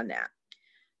questions on that.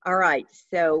 All right,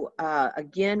 so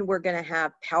again, we're going to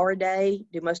have Power Day.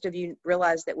 Do most of you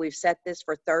realize that we've set this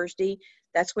for Thursday?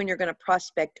 That's when you're going to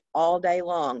prospect all day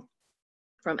long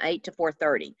from 8 to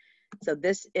 4:30. So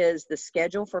this is the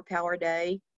schedule for Power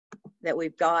Day that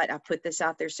we've got. I put this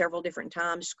out there several different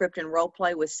times. Script and role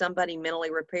play with somebody, mentally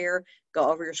repair,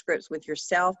 go over your scripts with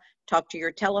yourself, talk to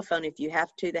your telephone if you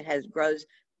have to that grows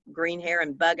green hair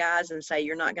and bug eyes and say,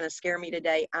 you're not going to scare me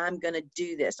today. I'm going to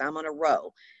do this. I'm on a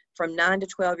roll. From 9 to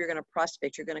 12, you're going to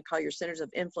prospect. You're going to call your centers of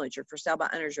influence, your for sale by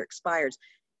owners, your expireds.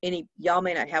 Y'all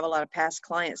may not have a lot of past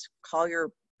clients. Call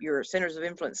your centers of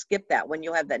influence. Skip that one.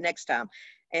 You'll have that next time.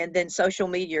 And then social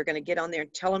media, you're going to get on there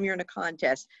and tell them you're in a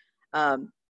contest.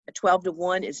 12 to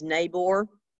 1 is NABOR.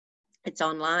 It's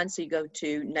online. So you go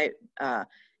to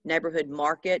Neighborhood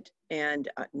Market, and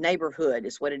Neighborhood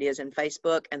is what it is in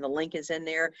Facebook, and the link is in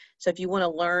there. So if you want to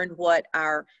learn what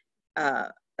our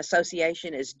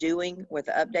association is doing, what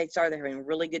the updates are, they're having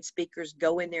really good speakers,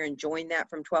 go in there and join that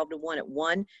from 12 to 1 at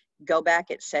 1. Go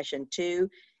back at session 2,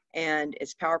 and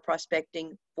it's power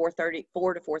prospecting. 4 to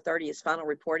 4:30 is final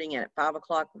reporting, and at 5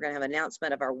 o'clock we're going to have an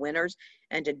announcement of our winners.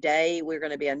 And today we're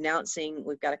going to be announcing,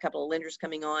 we've got a couple of lenders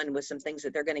coming on with some things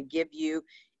that they're going to give you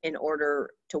in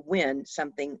order to win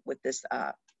something with this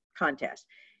contest.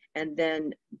 And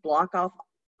then block off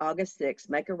August 6th,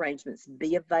 make arrangements,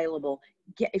 be available.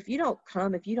 If you don't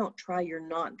come, if you don't try, you're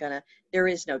not gonna, there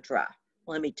is no try.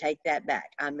 Let me take that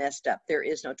back. I messed up. There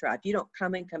is no try. If you don't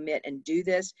come and commit and do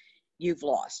this, you've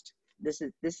lost. This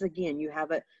is again, you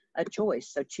have a choice.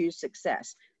 So choose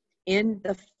success. In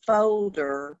the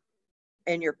folder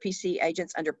in your PC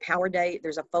agents under Power Day,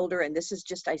 there's a folder, and this is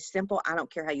just a simple, I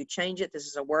don't care how you change it. This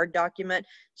is a Word document.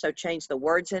 So change the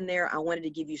words in there. I wanted to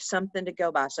give you something to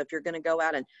go by. So if you're going to go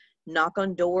out and knock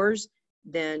on doors,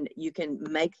 then you can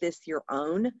make this your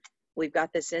own. We've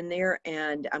got this in there,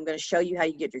 and I'm going to show you how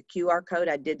you get your QR code.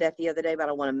 I did that the other day, but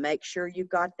I want to make sure you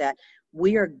got that.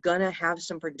 We are going to have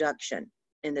some production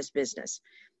in this business.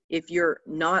 If you're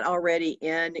not already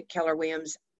in Keller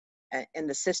Williams in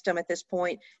the system at this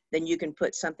point, then you can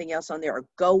put something else on there or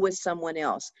go with someone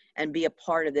else and be a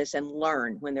part of this and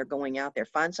learn when they're going out there.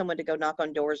 Find someone to go knock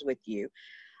on doors with you.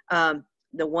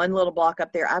 The one little block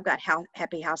up there, I've got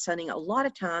Happy House Hunting. A lot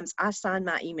of times I sign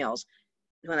my emails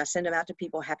when I send them out to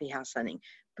people, Happy House Hunting,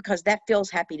 because that feels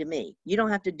happy to me. You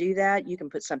don't have to do that. You can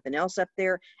put something else up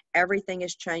there. Everything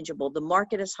is changeable. The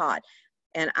market is hot.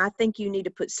 And I think you need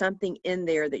to put something in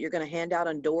there that you're going to hand out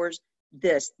on doors.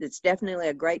 It's definitely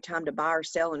a great time to buy or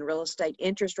sell in real estate.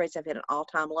 Interest rates have hit an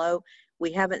all-time low.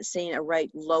 We haven't seen a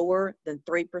rate lower than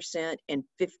 3% in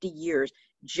 50 years.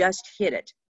 Just hit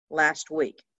it last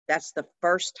week. That's the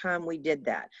first time we did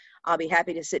that. I'll be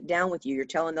happy to sit down with you. You're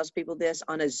telling those people this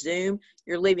on a Zoom.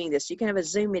 You're leaving this. You can have a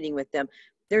Zoom meeting with them.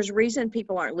 There's a reason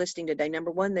people aren't listing today.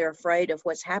 Number one, they're afraid of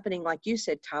what's happening. Like you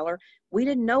said, Tyler, we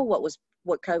didn't know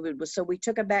what COVID was, so we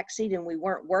took a back seat and we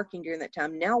weren't working during that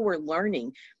time. Now we're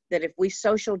learning that if we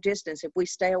social distance, if we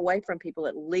stay away from people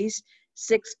at least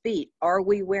 6 feet, or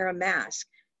we wear a mask,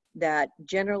 that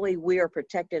generally we are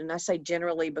protected. And I say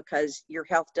generally because your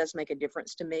health does make a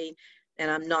difference to me. And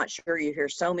I'm not sure you hear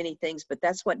so many things, but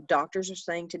that's what doctors are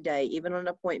saying today. Even on an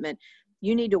appointment,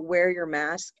 you need to wear your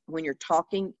mask when you're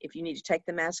talking. If you need to take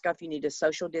the mask off, you need to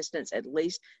social distance at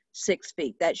least 6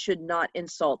 feet. That should not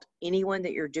insult anyone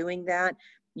that you're doing that.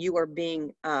 You are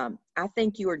being, I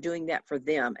think you are doing that for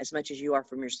them as much as you are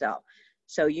from yourself.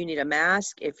 So you need a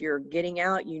mask. If you're getting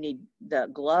out, you need the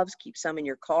gloves. Keep some in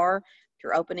your car. If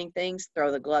you're opening things,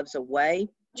 throw the gloves away.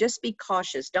 Just be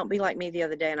cautious. Don't be like me the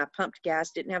other day and I pumped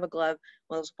gas, didn't have a glove,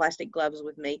 one of those plastic gloves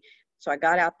with me. So I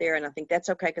got out there and I think that's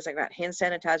okay because I got hand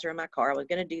sanitizer in my car. I was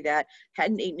going to do that.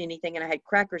 Hadn't eaten anything and I had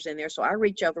crackers in there. So I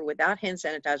reach over without hand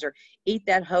sanitizer, eat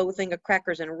that whole thing of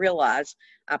crackers and realize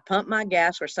I pumped my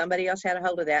gas where somebody else had a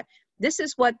hold of that. This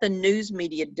is what the news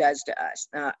media does to us.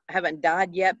 I haven't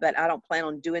died yet, but I don't plan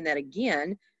on doing that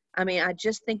again. I mean, I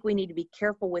just think we need to be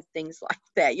careful with things like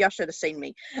that. Y'all should have seen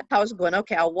me. I was going,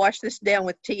 okay, I'll wash this down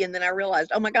with tea. And then I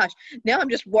realized, oh my gosh, now I'm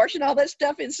just washing all that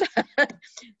stuff inside.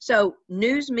 So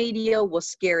news media will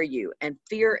scare you, and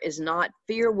fear is not.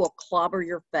 Fear will clobber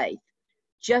your faith.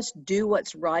 Just do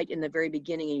what's right in the very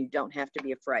beginning and you don't have to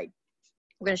be afraid.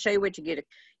 We're going to show you what you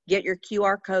get your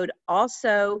QR code.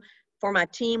 Also, for my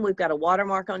team, we've got a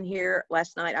watermark on here.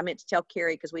 Last night, I meant to tell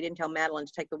Carrie because we didn't tell Madeline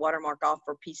to take the watermark off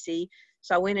for PC.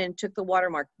 So I went in and took the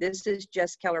watermark. This is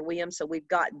just Keller Williams. So we've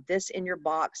got this in your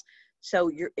box.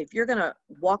 So if you're going to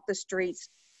walk the streets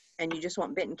and you just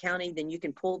want Benton County, then you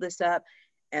can pull this up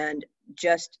and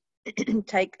just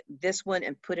take this one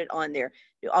and put it on there.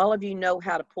 Do all of you know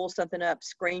how to pull something up,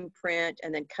 screen print,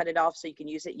 and then cut it off so you can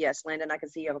use it? Yes, Landon, I can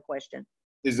see you have a question.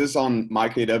 Is this on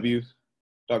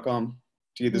mykw.com?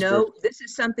 No, this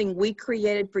is something we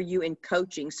created for you in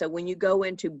coaching. So when you go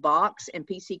into Box and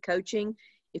PC Coaching,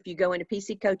 if you go into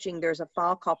PC Coaching, there's a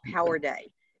file called Power Day.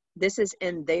 This is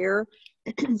in there.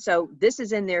 So this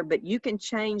is in there, but you can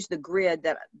change the grid,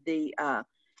 that the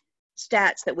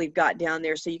stats that we've got down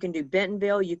there. So you can do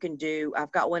Bentonville. You can do,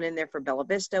 I've got one in there for Bella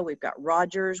Vista. We've got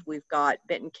Rogers. We've got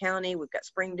Benton County. We've got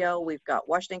Springdale. We've got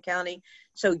Washington County.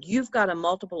 So you've got a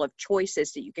multiple of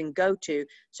choices that you can go to.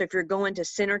 So if you're going to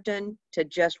Centerton to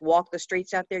just walk the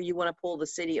streets out there, you want to pull the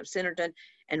city of Centerton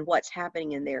and what's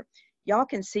happening in there. Y'all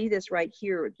can see this right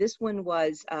here. This one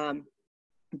was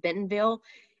Bentonville.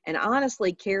 And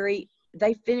honestly, Carrie,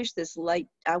 they finished this late.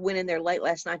 I went in there late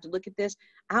last night to look at this.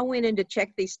 I went in to check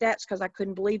these stats because I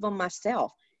couldn't believe them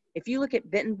myself. If you look at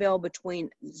Bentonville between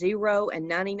 0 and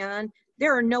 99,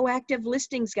 there are no active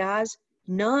listings, guys.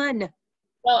 None.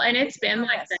 Well, and it's been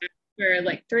like that for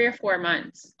like 3 or 4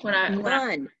 months.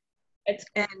 None. It's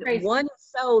and one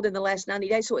sold in the last 90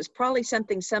 days. So it's probably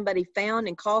something somebody found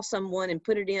and called someone and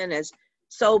put it in as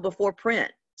sold before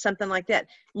print, something like that.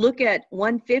 Look at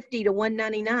 150 to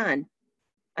 199.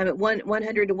 I mean,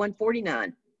 100 to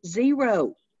 149,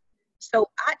 0. So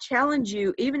I challenge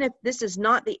you, even if this is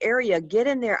not the area, get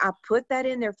in there. I put that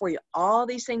in there for you. All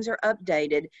these things are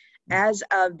updated as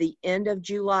of the end of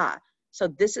July. So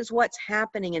this is what's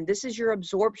happening, and this is your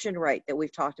absorption rate that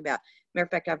we've talked about. Matter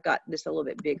of fact, I've got this a little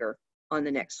bit bigger on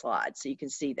the next slide so you can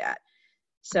see that.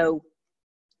 So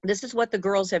this is what the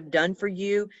girls have done for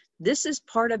you. This is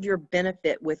part of your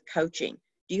benefit with coaching.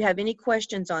 Do you have any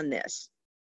questions on this?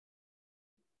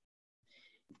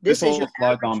 This whole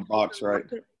slide's on Box, right?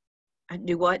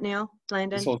 Do what now,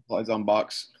 Landon? This whole slide's on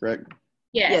Box, correct?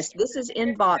 Yes. Yes, this is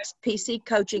in Box, PC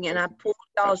Coaching, and I pulled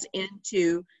y'all's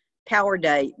into Power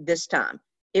Day this time.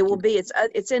 It will be,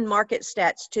 it's in market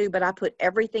stats too, but I put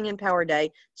everything in Power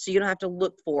Day so you don't have to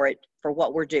look for it for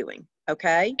what we're doing.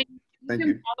 Okay. Thank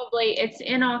you. Probably, it's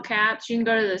in all caps. You can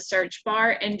go to the search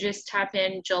bar and just type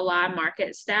in July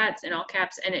market stats in all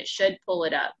caps and it should pull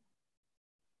it up.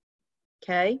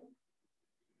 Okay.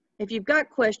 If you've got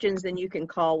questions, then you can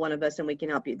call one of us and we can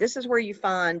help you. This is where you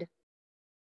find,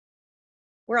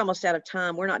 we're almost out of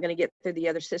time. We're not going to get through the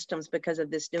other systems because of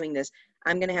this doing this.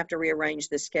 I'm going to have to rearrange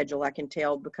this schedule, I can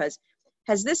tell, because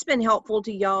has this been helpful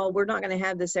to y'all? We're not going to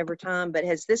have this every time, but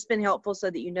has this been helpful so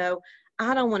that you know,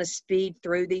 I don't want to speed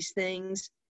through these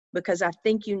things because I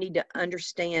think you need to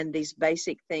understand these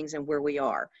basic things and where we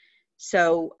are.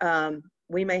 So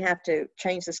we may have to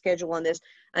change the schedule on this.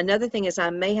 Another thing is I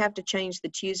may have to change the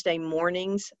Tuesday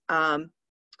mornings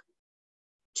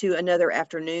to another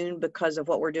afternoon because of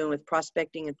what we're doing with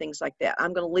prospecting and things like that.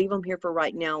 I'm going to leave them here for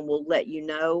right now and we'll let you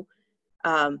know.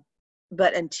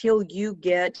 But until you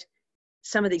get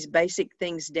some of these basic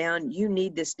things down, you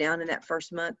need this down in that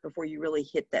first month before you really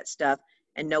hit that stuff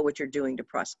and know what you're doing to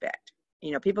prospect.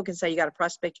 You know, people can say you got to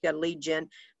prospect, you got to lead gen,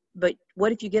 but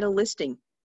what if you get a listing?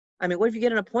 I mean, what if you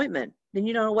get an appointment? Then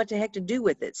you don't know what the heck to do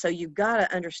with it. So you've got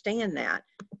to understand that.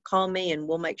 Call me and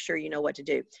we'll make sure you know what to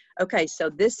do. Okay,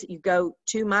 so this, you go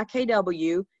to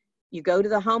MyKW, you go to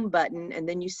the home button, and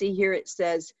then you see here it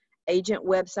says Agent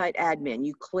Website Admin.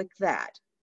 You click that.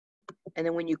 And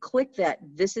then when you click that,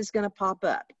 this is going to pop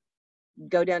up.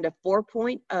 Go down to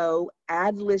 4.0,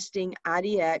 Add Listing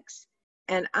IDX.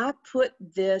 And I put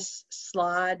this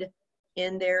slide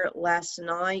in there last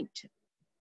night,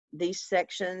 these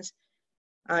sections.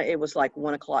 It was like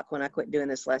 1 o'clock when I quit doing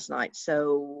this last night.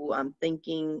 So I'm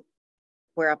thinking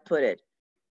where I put it.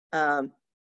 I'll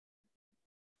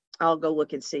go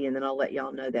look and see, and then I'll let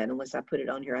y'all know that unless I put it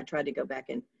on here. I tried to go back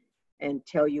and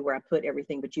tell you where I put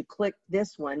everything, but you click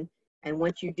this one. And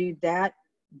once you do that,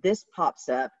 this pops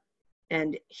up.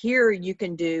 And here you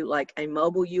can do like a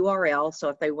mobile URL. So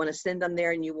if they want to send them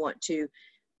there and you want to,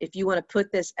 if you want to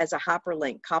put this as a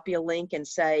hyperlink, copy a link and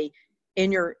say,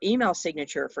 in your email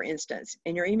signature, for instance,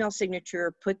 in your email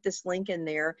signature, put this link in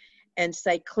there and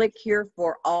say, click here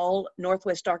for all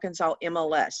Northwest Arkansas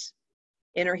MLS.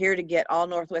 Enter here to get all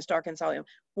Northwest Arkansas.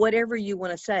 Whatever you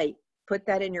want to say, put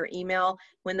that in your email.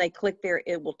 When they click there,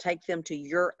 it will take them to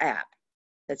your app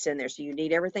that's in there. So you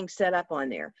need everything set up on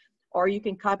there. Or you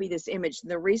can copy this image.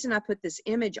 The reason I put this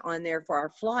image on there for our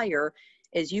flyer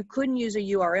is you couldn't use a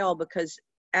URL because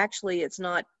actually it's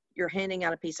not, you're handing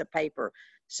out a piece of paper.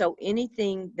 So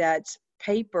anything that's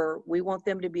paper, we want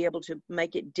them to be able to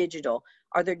make it digital,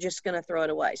 or they're just going to throw it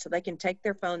away. So they can take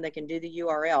their phone, they can do the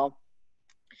URL.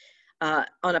 On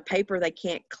a paper, they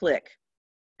can't click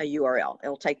a URL.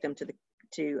 It'll take them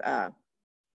to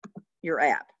your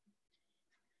app.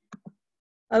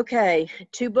 Okay,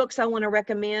 2 books I want to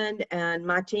recommend, and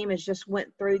my team has just went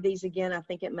through these again. I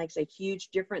think it makes a huge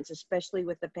difference, especially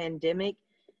with the pandemic.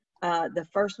 The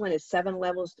first one is 7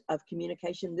 Levels of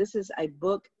Communication. This is a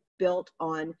book built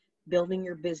on building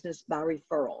your business by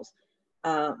referrals.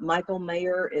 Michael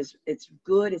Mayer it's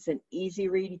good. It's an easy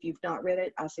read. If you've not read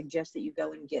it, I suggest that you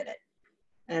go and get it.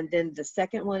 And then the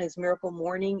second one is Miracle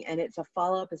Morning, and it's a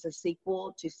follow-up, it's a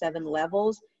sequel to 7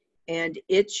 Levels. And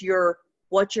it's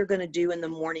what you're going to do in the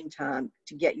morning time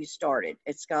to get you started.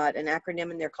 It's got an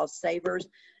acronym in there called SAVERS.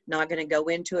 Not going to go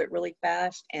into it really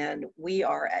fast, and we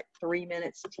are at 3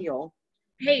 minutes till.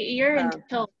 Hey, you're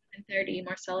until 11:30,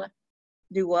 Marcella.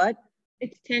 Do what?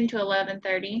 It's 10 to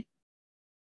 11:30.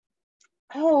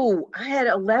 Oh, I had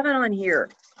 11 on here.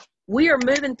 We are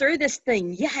moving through this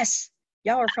thing. Yes.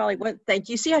 Y'all are probably, thank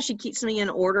you. See how she keeps me in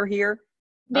order here?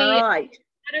 All right.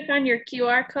 On your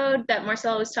QR code that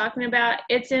Marcella was talking about,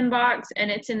 it's in Box and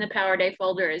it's in the Power Day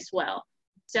folder as well.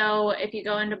 So if you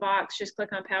go into Box, just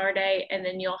click on Power Day and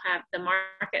then you'll have the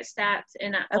market stats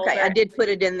in that folder. Okay, I did put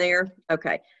it in there.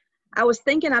 Okay. I was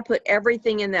thinking I put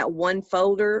everything in that one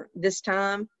folder this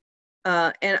time.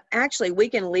 And actually we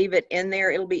can leave it in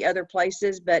there. It'll be other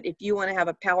places, but if you want to have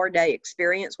a Power Day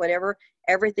experience, whatever,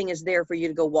 everything is there for you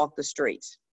to go walk the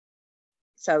streets.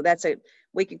 So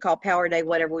we can call Power Day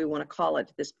whatever we want to call it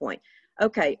at this point.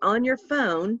 Okay, on your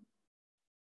phone,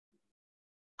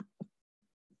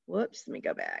 whoops, let me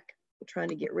go back. I'm trying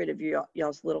to get rid of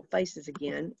y'all's little faces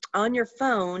again. On your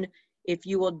phone, if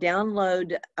you will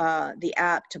download the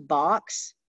app to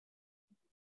Box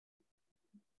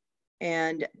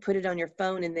and put it on your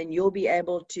phone, and then you'll be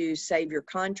able to save your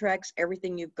contracts,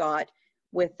 everything you've got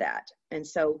with that. And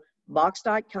so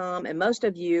Box.com, and most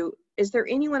of you, is there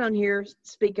anyone on here,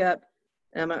 speak up,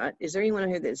 is there anyone on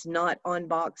here that's not on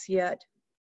Box yet?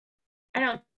 I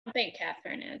don't think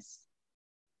Catherine is.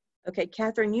 Okay,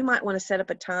 Catherine, you might want to set up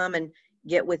a time and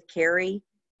get with Carrie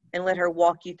and let her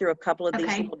walk you through a couple of these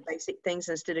Okay. little basic things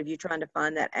instead of you trying to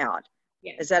find that out.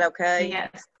 Yes. Is that okay?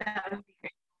 Yes, that would be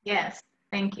great. Yes,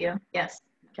 thank you. Yes.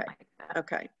 Okay.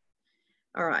 Okay.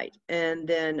 All right. And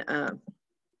then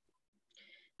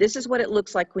this is what it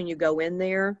looks like when you go in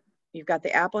there. You've got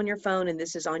the app on your phone and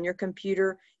this is on your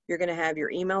computer. You're going to have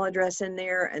your email address in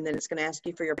there and then it's going to ask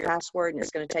you for your password and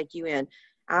it's going to take you in.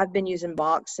 I've been using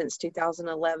Box since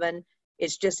 2011.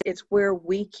 It's where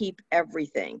we keep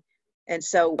everything. And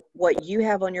so what you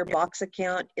have on your Box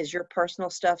account is your personal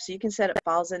stuff. So you can set up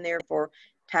files in there for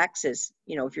taxes.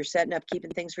 You know, if you're setting up,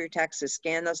 keeping things for your taxes,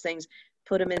 scan those things,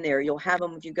 put them in there. You'll have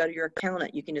them if you go to your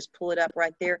accountant. You can just pull it up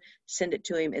right there, send it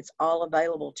to him. It's all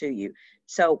available to you.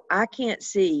 So I can't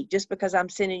see, just because I'm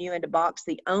sending you into Box,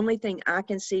 the only thing I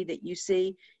can see that you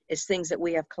see is things that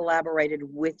we have collaborated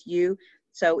with you.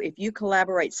 So if you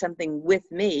collaborate something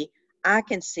with me, I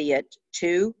can see it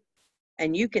too,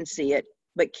 and you can see it,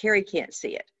 but Carrie can't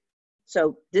see it.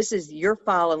 So this is your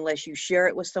file unless you share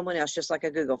it with someone else, just like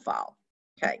a Google file.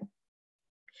 Okay.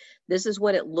 This is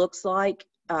what it looks like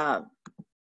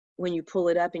when you pull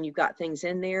it up and you've got things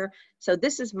in there. So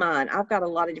this is mine. I've got a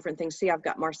lot of different things. See, I've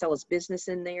got Marcella's business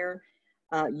in there.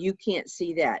 You can't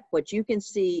see that. What you can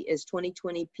see is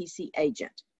 2020 PC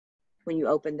Agent when you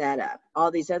open that up. All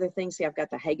these other things, see, I've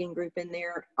got the Hagen Group in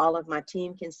there. All of my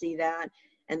team can see that.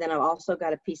 And then I've also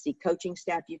got a PC coaching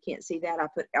staff. You can't see that. I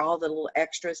put all the little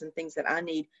extras and things that I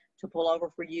need to pull over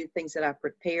for you, things that I've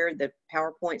prepared, the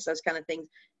PowerPoints, those kind of things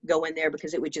go in there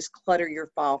because it would just clutter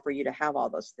your file for you to have all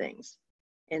those things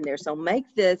in there. So make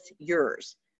this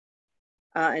yours.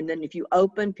 And then if you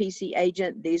open PC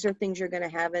Agent, these are things you're going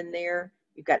to have in there.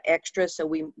 You've got extras, so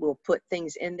we will put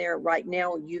things in there. Right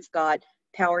now, you've got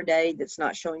Power Day that's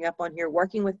not showing up on here,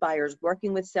 working with buyers,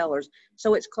 working with sellers.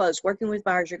 So it's closed. Working with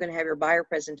buyers, you're going to have your buyer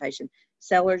presentation.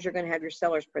 Sellers, you're going to have your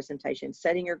sellers presentation.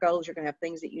 Setting your goals, you're going to have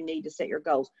things that you need to set your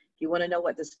goals. If you want to know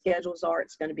what the schedules are,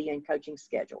 it's going to be in coaching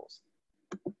schedules.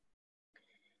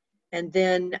 And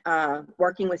then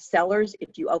working with sellers,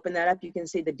 if you open that up, you can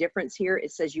see the difference here.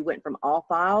 It says you went from all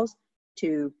files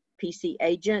to PC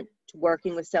Agent to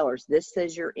working with sellers. This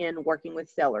says you're in working with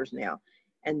sellers now.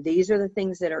 And these are the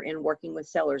things that are in working with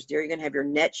sellers. You're going to have your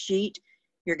net sheet.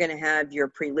 You're going to have your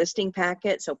pre-listing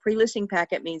packet. So pre-listing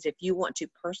packet means if you want to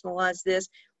personalize this,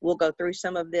 we'll go through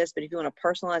some of this, but if you want to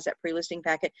personalize that pre-listing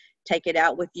packet, take it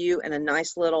out with you in a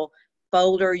nice little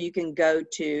folder. You can go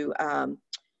to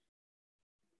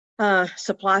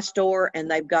Supply Store and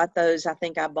they've got those. I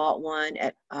think I bought one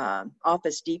at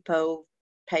Office Depot,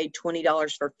 paid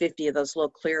 $20 for 50 of those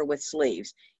little clear with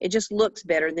sleeves. It just looks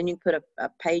better. Then you put a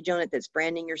page on it that's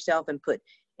branding yourself and put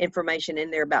information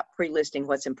in there about pre-listing,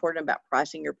 what's important about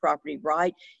pricing your property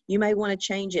right. You may want to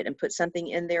change it and put something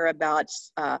in there about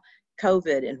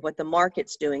COVID and what the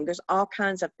market's doing. There's all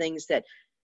kinds of things that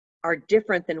are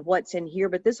different than what's in here,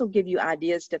 but this will give you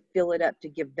ideas to fill it up to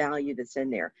give value that's in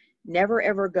there. Never,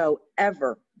 ever go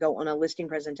on a listing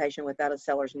presentation without a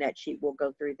seller's net sheet. We'll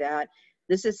go through that.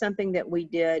 This is something that we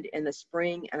did in the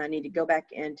spring, and I need to go back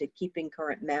into Keeping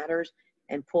Current Matters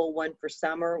and pull one for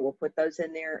summer. We'll put those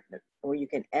in there, or you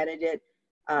can edit it,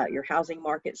 your housing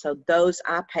market. So those,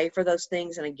 I pay for those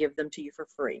things, and I give them to you for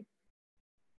free.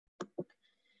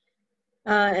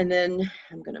 And then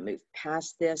I'm going to move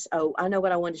past this. Oh, I know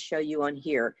what I want to show you on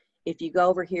here. If you go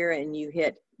over here and you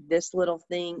hit this little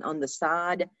thing on the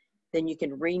side, then you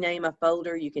can rename a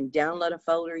folder, you can download a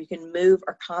folder, you can move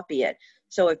or copy it.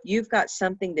 So if you've got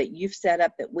something that you've set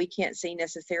up that we can't see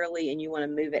necessarily and you want to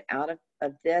move it out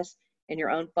of this in your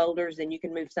own folders, then you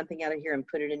can move something out of here and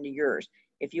put it into yours.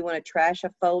 If you want to trash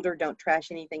a folder, don't trash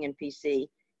anything in PC.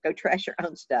 Go trash your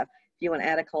own stuff. If you want to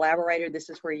add a collaborator, this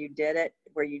is where you did it,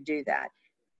 where you do that.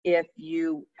 If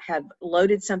you have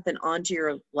loaded something onto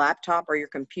your laptop or your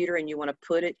computer and you want to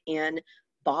put it in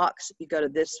Box, you go to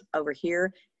this over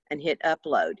here and hit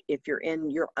upload. If you're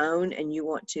in your own and you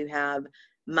want to have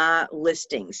my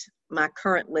listings, my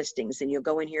current listings, then you'll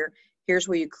go in here. Here's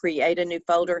where you create a new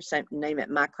folder, name it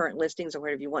My Current Listings or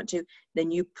whatever you want to.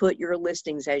 Then you put your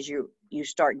listings as you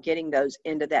start getting those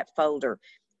into that folder.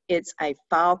 It's a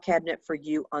file cabinet for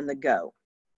you on the go.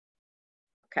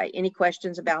 Okay, any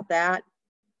questions about that?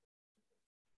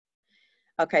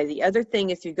 Okay, the other thing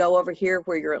is you go over here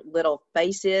where your little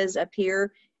face is up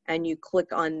here and you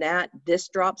click on that, this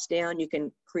drops down. You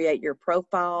can create your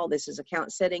profile. This is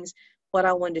account settings. What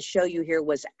I wanted to show you here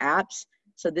was apps.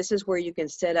 So this is where you can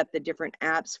set up the different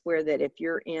apps where that if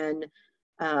you're in,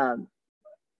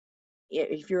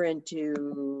 if you're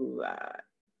into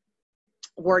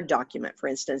Word document, for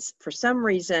instance, for some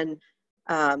reason,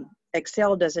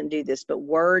 Excel doesn't do this, but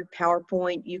Word,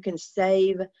 PowerPoint, you can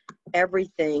save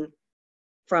everything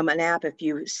from an app if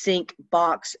you sync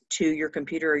Box to your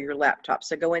computer or your laptop.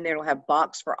 So go in there, it'll have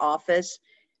Box for Office.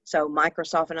 So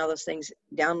Microsoft and all those things,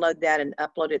 download that and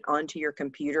upload it onto your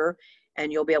computer,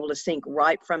 and you'll be able to sync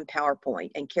right from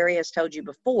PowerPoint. And Carrie has told you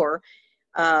before,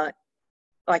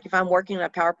 like if I'm working on a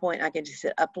PowerPoint, I can just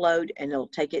hit upload and it'll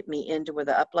take me into where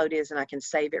the upload is and I can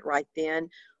save it right then.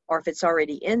 Or if it's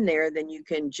already in there, then you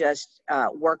can just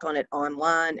work on it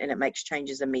online and it makes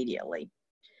changes immediately.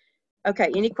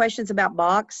 Okay, any questions about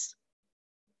Box?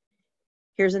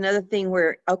 Here's another thing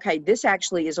where, okay, this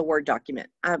actually is a Word document.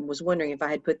 I was wondering if I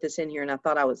had put this in here and I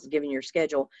thought I was giving your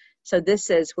schedule. So this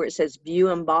says where it says view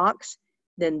in Box,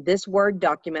 then this Word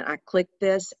document, I click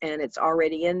this and it's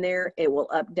already in there. It will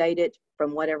update it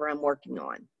from whatever I'm working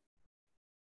on.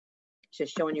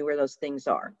 Just showing you where those things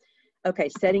are. Okay,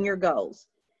 setting your goals.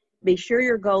 Be sure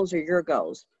your goals are your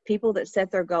goals. People that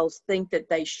set their goals think that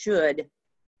they should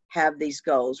have these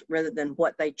goals rather than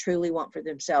what they truly want for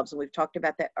themselves. And we've talked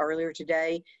about that earlier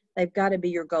today. They've got to be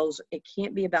your goals. It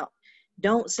can't be about,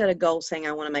 don't set a goal saying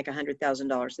I want to make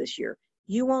 $100,000 this year.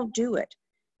 You won't do it.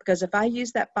 Because if I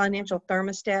use that financial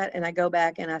thermostat and I go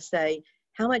back and I say,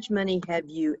 how much money have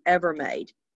you ever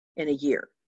made in a year?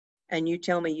 And you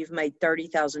tell me you've made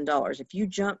 $30,000. If you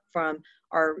jump from,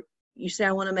 or you say,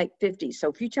 I want to make 50. So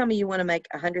if you tell me you want to make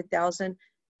 100,000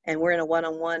 and we're in a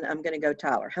one-on-one, I'm going to go,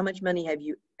 Tyler, how much money have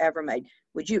you ever made?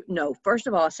 Would you, no, first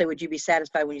of all, I say, would you be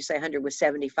satisfied when you say 100 with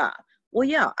 75? Well,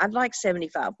 yeah, I'd like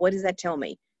 75. What does that tell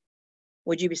me?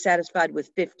 Would you be satisfied with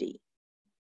 50?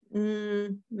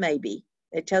 Maybe.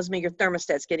 It tells me your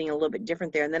thermostat's getting a little bit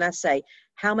different there. And then I say,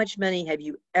 how much money have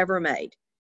you ever made?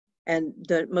 And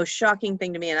the most shocking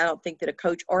thing to me, and I don't think that a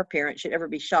coach or parent should ever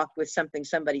be shocked with something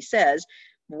somebody says,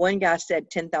 one guy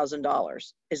said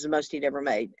 $10,000 is the most he'd ever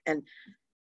made. And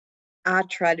I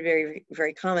tried to very,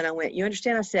 very calm. I went, you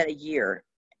understand? I said a year.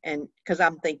 And because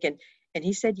I'm thinking, and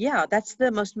he said, yeah, that's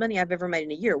the most money I've ever made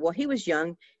in a year. Well, he was young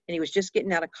and he was just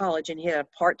getting out of college and he had a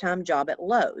part-time job at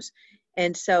Lowe's.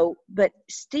 And so, but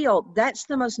still, that's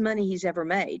the most money he's ever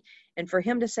made. And for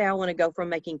him to say, I want to go from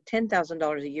making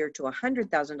 $10,000 a year to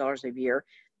 $100,000 a year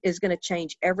is going to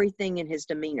change everything in his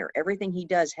demeanor. Everything he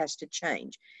does has to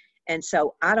change. And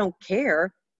so I don't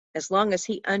care as long as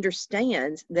he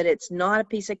understands that it's not a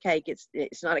piece of cake.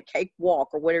 It's not a cake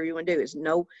walk or whatever you want to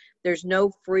do. There's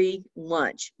no free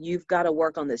lunch. You've got to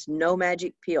work on this. No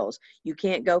magic pills. You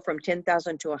can't go from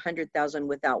 10,000 to 100,000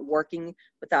 without working,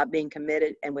 without being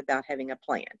committed, and without having a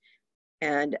plan.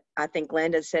 And I think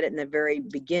Glenda said it in the very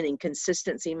beginning,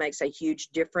 consistency makes a huge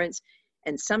difference.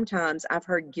 And sometimes I've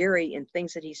heard Gary and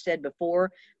things that he said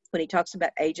before, when he talks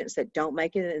about agents that don't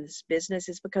make it in this business,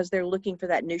 it's because they're looking for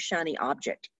that new shiny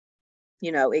object.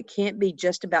 You know, it can't be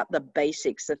just about the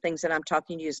basics, the things that I'm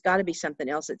talking to you. It's got to be something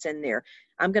else that's in there.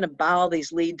 I'm going to buy all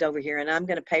these leads over here and I'm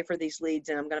going to pay for these leads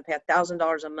and I'm going to pay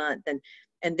 $1,000 a month.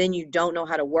 And then you don't know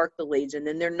how to work the leads and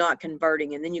then they're not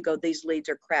converting. And then you go, these leads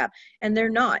are crap. And they're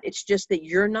not. It's just that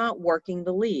you're not working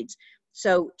the leads.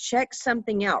 So check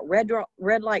something out.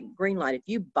 Red light, green light. If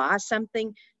you buy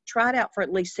something, try it out for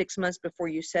at least 6 months before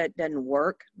you say it doesn't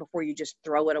work, before you just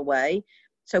throw it away.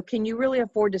 So can you really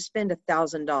afford to spend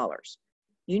 $1,000?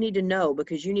 You need to know,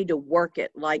 because you need to work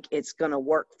it like it's going to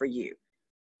work for you.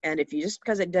 And if you, just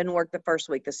because it doesn't work the first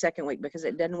week, the second week, because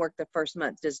it doesn't work the first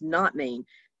month, does not mean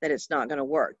that it's not going to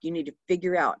work. You need to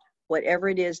figure out whatever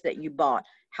it is that you bought.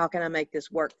 How can I make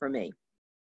this work for me?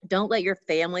 Don't let your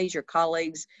families, your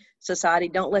colleagues, society,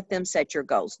 don't let them set your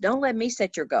goals. Don't let me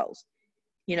set your goals.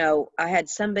 You know, I had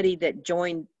somebody that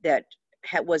joined that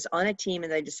was on a team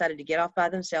and they decided to get off by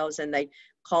themselves and they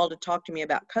called to talk to me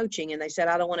about coaching and they said,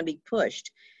 I don't want to be pushed.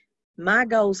 My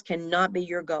goals cannot be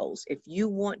your goals. If you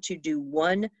want to do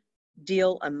one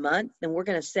deal a month, then we're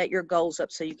going to set your goals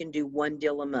up so you can do one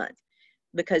deal a month.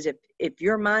 Because if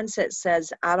your mindset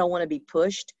says, I don't want to be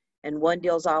pushed and one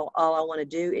deal's all I want to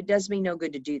do, it does me no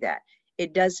good to do that.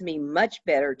 It does me much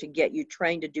better to get you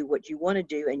trained to do what you want to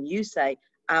do and you say,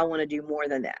 I want to do more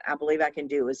than that. I believe I can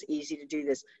do. It's easy to do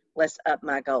this. Let's up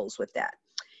my goals with that.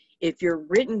 If your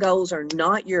written goals are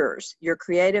not yours, your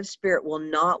creative spirit will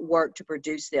not work to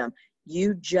produce them.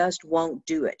 You just won't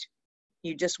do it.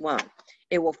 You just won't.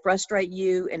 It will frustrate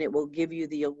you and it will give you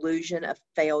the illusion of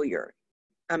failure.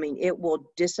 I mean, it will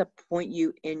disappoint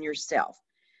you in yourself.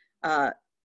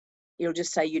 You'll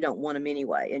just say you don't want them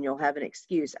anyway and you'll have an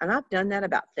excuse. And I've done that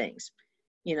about things.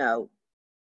 You know,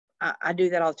 I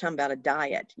do that all the time about a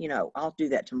diet. You know, I'll do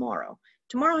that tomorrow.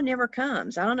 Tomorrow never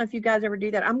comes. I don't know if you guys ever do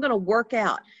that. I'm going to work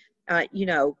out.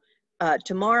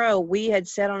 Tomorrow we had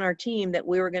said on our team that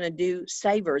we were going to do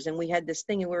savers and we had this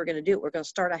thing and we were going to do it. We're going to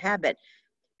start a habit.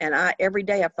 And every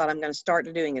day I thought, I'm going to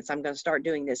start doing this. I'm going to start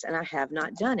doing this. And I have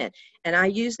not done it. And I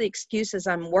use the excuses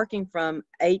I'm working from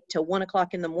 8 to 1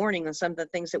 o'clock in the morning on some of the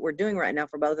things that we're doing right now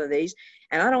for both of these.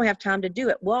 And I don't have time to do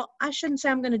it. Well, I shouldn't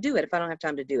say I'm going to do it if I don't have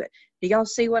time to do it. Do y'all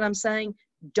see what I'm saying?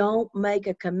 Don't make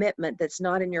a commitment that's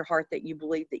not in your heart that you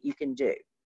believe that you can do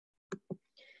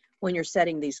when you're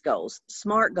setting these goals.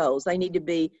 SMART goals, they need to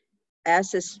be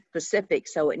as specific.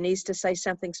 So it needs to say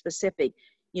something specific.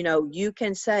 You know, you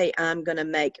can say, I'm going to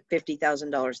make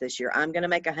 $50,000 this year. I'm going to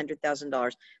make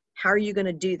 $100,000. How are you going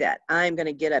to do that? I'm going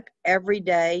to get up every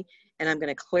day and I'm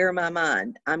going to clear my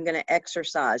mind. I'm going to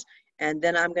exercise. And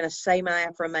then I'm going to say my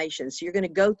affirmations. So you're going to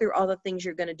go through all the things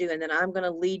you're going to do. And then I'm going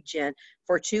to lead gen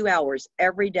for 2 hours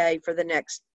every day for the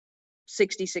next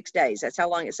 66 days. That's how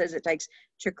long it says it takes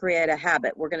to create a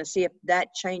habit. We're going to see if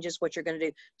that changes what you're going to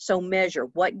do. So measure.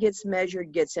 What gets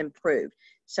measured gets improved.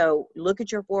 So look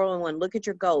at your 401, look at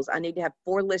your goals. I need to have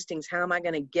 4 listings. How am I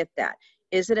going to get that?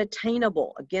 Is it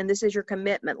attainable? Again, this is your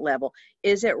commitment level.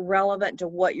 Is it relevant to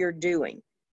what you're doing?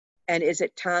 And is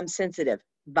it time sensitive?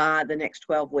 By the next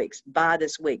 12 weeks, by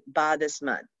this week, by this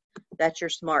month. That's your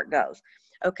SMART goals.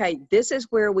 Okay, this is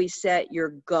where we set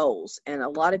your goals. And a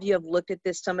lot of you have looked at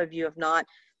this, some of you have not.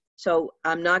 So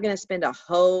I'm not going to spend a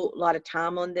whole lot of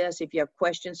time on this. If you have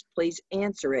questions, please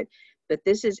answer it. But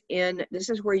this is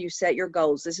where you set your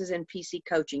goals. This is in PC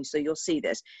coaching, so you'll see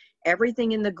this.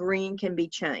 Everything in the green can be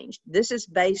changed. This is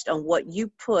based on what you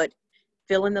put,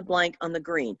 fill in the blank on the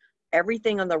green.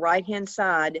 Everything on the right-hand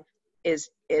side is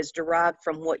derived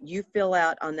from what you fill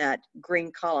out on that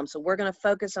green column. So we're going to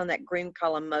focus on that green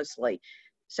column mostly.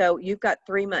 So you've got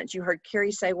 3 months. You heard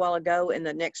Carrie say a while ago, in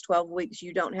the next 12 weeks,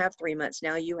 you don't have 3 months.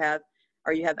 Now you have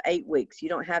 8 weeks. You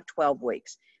don't have 12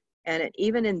 weeks. And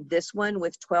even in this one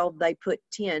with 12, they put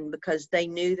 10 because they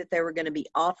knew that they were going to be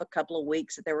off a couple of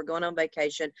weeks, that they were going on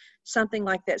vacation, something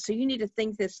like that. So you need to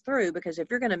think this through, because if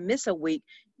you're going to miss a week,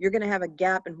 you're going to have a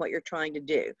gap in what you're trying to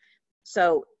do.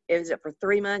 So is it for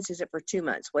 3 months? Is it for 2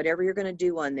 months? Whatever you're going to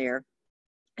do on there.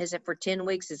 Is it for 10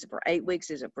 weeks? Is it for 8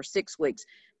 weeks? Is it for 6 weeks?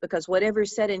 Because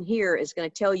whatever's set in here is going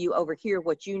to tell you over here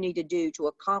what you need to do to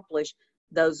accomplish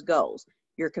those goals.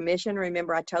 Your commission,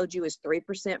 remember I told you, is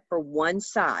 3% for one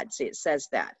side. See, it says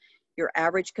that. Your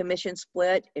average commission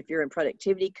split, if you're in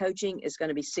productivity coaching, is going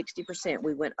to be 60%.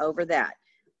 We went over that.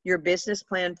 Your business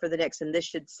plan for the next, and this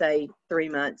should say 3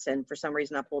 months, and for some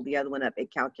reason I pulled the other one up.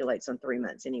 It calculates on 3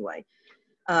 months anyway.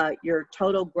 Your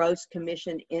total gross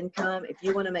commission income, if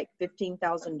you want to make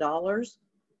 $15,000,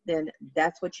 then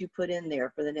that's what you put in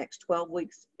there for the next 12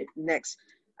 weeks.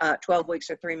 12 weeks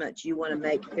or 3 months, you want to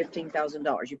make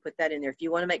 $15,000. You put that in there. If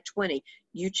you want to make 20,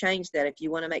 you change that. If you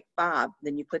want to make 5,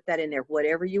 then you put that in there.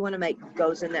 Whatever you want to make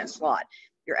goes in that slot.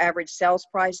 Your average sales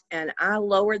price, and I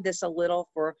lowered this a little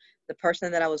for the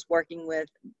person that I was working with,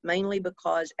 mainly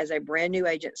because as a brand new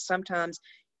agent, sometimes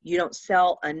you don't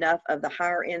sell enough of the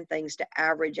higher end things to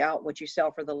average out what you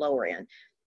sell for the lower end.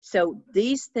 So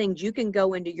these things, you can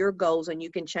go into your goals and you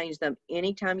can change them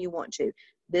anytime you want to.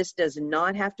 This does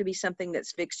not have to be something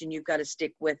that's fixed and you've got to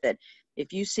stick with it.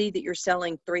 If you see that you're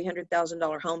selling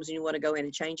 $300,000 homes and you want to go in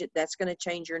and change it, that's going to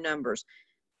change your numbers.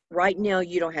 Right now,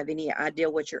 you don't have any idea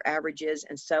what your average is.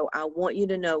 And so I want you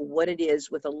to know what it is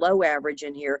with a low average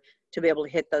in here to be able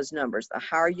to hit those numbers. The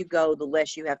higher you go, the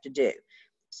less you have to do.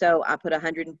 So I put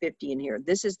 150 in here.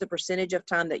 This is the percentage of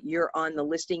time that you're on the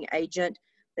listing agent,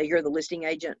 that you're the listing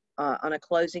agent on a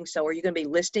closing. So are you going to be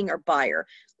listing or buyer?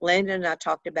 Landon and I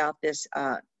talked about this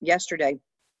yesterday.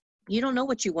 You don't know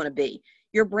what you want to be.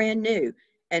 You're brand new.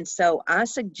 And so I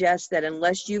suggest that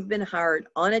unless you've been hired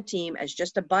on a team as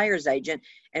just a buyer's agent,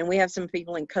 and we have some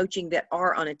people in coaching that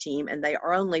are on a team and they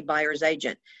are only buyer's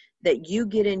agent, that you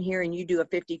get in here and you do a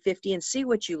 50-50 and see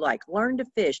what you like. Learn to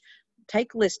fish.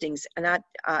 Take listings. And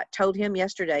I told him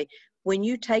yesterday, when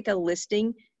you take a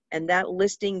listing and that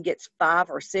listing gets 5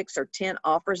 or 6 or 10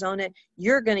 offers on it,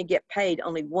 you're going to get paid.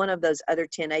 Only one of those other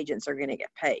 10 agents are going to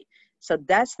get paid. So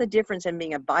that's the difference in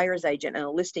being a buyer's agent and a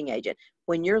listing agent.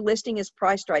 When your listing is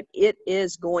priced right, it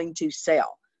is going to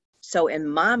sell. So in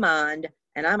my mind,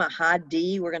 and I'm a high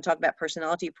D, we're going to talk about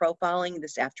personality profiling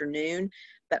this afternoon,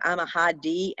 but I'm a high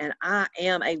D and I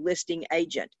am a listing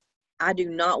agent. I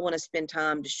do not want to spend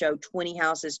time to show 20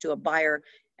 houses to a buyer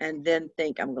and then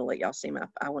think, I'm going to let y'all see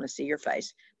I want to see your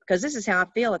face. Because this is how I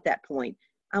feel at that point.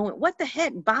 I went, what the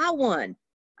heck, buy one.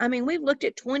 I mean, we've looked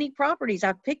at 20 properties.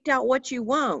 I've picked out what you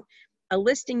want. A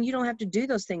listing, you don't have to do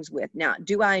those things with. Now,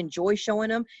 do I enjoy showing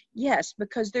them? Yes,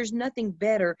 because there's nothing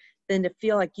better than to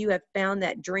feel like you have found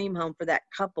that dream home for that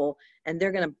couple and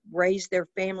they're going to raise their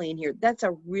family in here. That's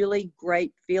a really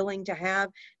great feeling to have.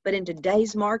 But in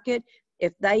today's market,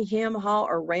 If they hem haw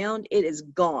around, it is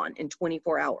gone in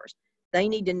 24 hours. They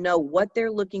need to know what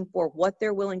they're looking for, what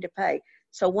they're willing to pay.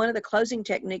 So one of the closing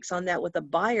techniques on that with a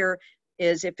buyer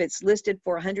is if it's listed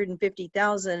for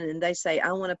 150,000 and they say,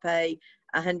 I want to pay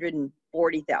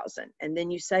 140,000. And then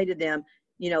you say to them,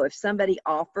 you know, if somebody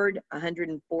offered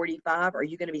 145, are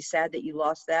you going to be sad that you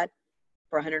lost that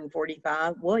for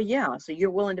 145? Well, yeah. So you're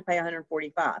willing to pay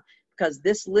 145 because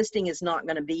this listing is not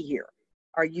going to be here.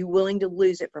 Are you willing to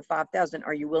lose it for 5,000?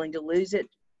 Are you willing to lose it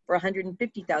for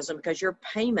 150,000 because your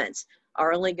payments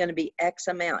are only going to be X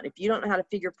amount? If you don't know how to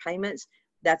figure payments,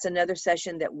 that's another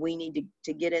session that we need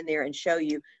to get in there and show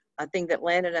you. A thing that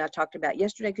Landon and I talked about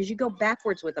yesterday, because you go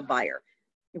backwards with a buyer.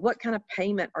 What kind of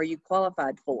payment are you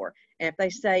qualified for? And if they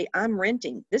say, I'm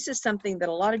renting, this is something that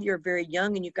a lot of you are very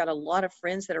young and you've got a lot of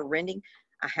friends that are renting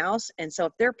a house. And so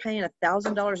if they're paying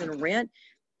 $1,000 in rent,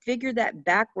 figure that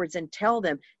backwards and tell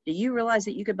them, do you realize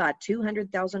that you could buy a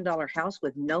 $200,000 house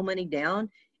with no money down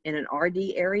in an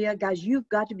RD area? Guys, you've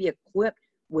got to be equipped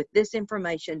with this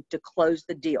information to close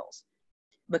the deals,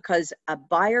 because a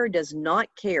buyer does not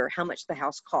care how much the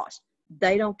house costs.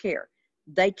 They don't care.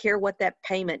 They care what that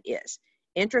payment is.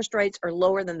 Interest rates are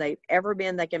lower than they've ever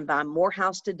been. They can buy more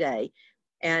house today.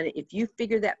 And if you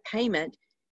figure that payment,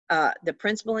 the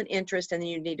principal and interest, and then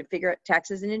you need to figure out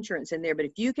taxes and insurance in there. But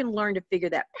if you can learn to figure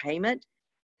that payment,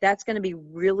 that's going to be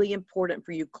really important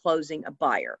for you closing a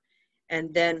buyer.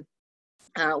 And then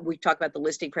we talk about the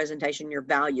listing presentation, your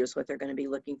value is what they're going to be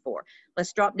looking for.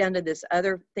 Let's drop down to this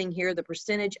other thing here, the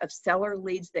percentage of seller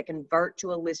leads that convert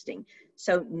to a listing.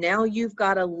 So now you've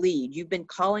got a lead. You've been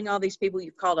calling all these people.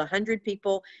 You've called 100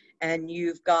 people and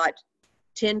you've got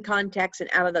 10 contacts. And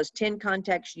out of those 10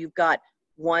 contacts, you've got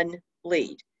one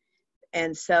lead.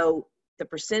 And so the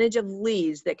percentage of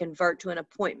leads that convert to an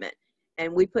appointment,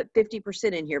 and we put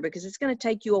 50% in here because it's going to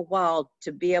take you a while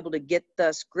to be able to get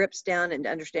the scripts down and to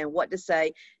understand what to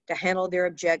say, to handle their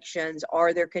objections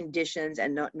or their conditions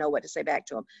and not know what to say back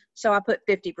to them. So I put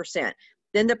 50%.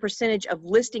 Then the percentage of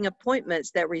listing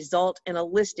appointments that result in a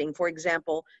listing, for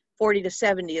example, 40 to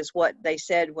 70 is what they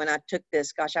said when I took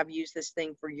this. Gosh, I've used this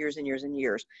thing for years and years and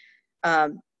years. I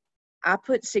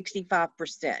put 65%.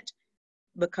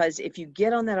 Because if you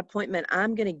get on that appointment,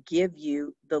 I'm going to give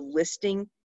you the listing.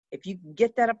 If you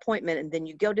get that appointment and then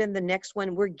you go to the next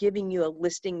one, we're giving you a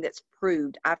listing that's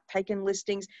proved. I've taken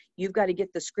listings. You've got to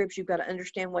get the scripts. You've got to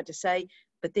understand what to say.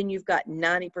 But then you've got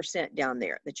 90% down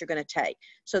there that you're going to take.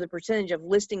 So the percentage of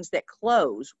listings that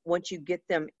close once you get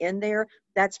them in there,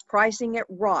 that's pricing it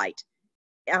right.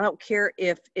 I don't care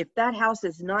if that house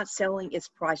is not selling, it's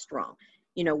priced wrong.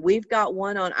 You know, we've got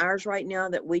one on ours right now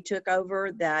that we took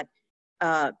over that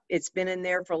it's been in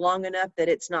there for long enough that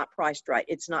it's not priced right.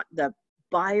 It's not. The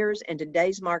buyers in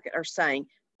today's market are saying,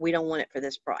 we don't want it for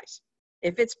this price.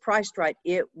 If it's priced right,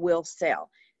 it will sell.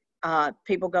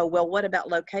 People go, well, what about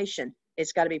location?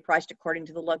 It's got to be priced according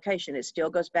to the location. It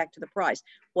still goes back to the price.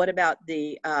 What about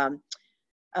the,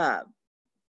 how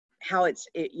it's,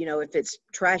 you know, if it's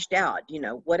trashed out, you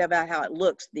know, what about how it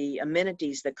looks, the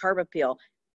amenities, the curb appeal,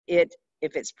 if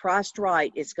it's priced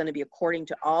right, it's going to be according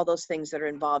to all those things that are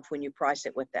involved when you price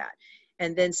it with that.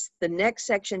 And then the next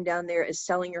section down there is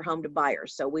selling your home to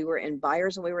buyers. So we were in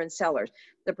buyers and we were in sellers.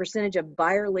 The percentage of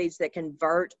buyer leads that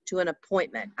convert to an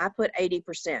appointment, I put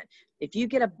 80%. If you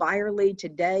get a buyer lead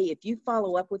today, if you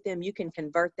follow up with them, you can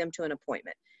convert them to an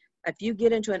appointment. If you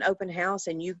get into an open house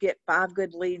and you get 5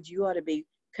 good leads, you ought to be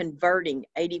converting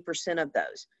 80% of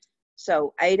those.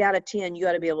 So 8 out of 10, you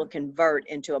ought to be able to convert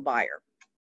into a buyer.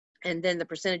 And then the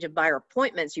percentage of buyer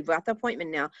appointments, you've got the appointment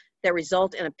now, that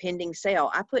result in a pending sale.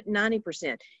 I put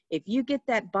 90%. If you get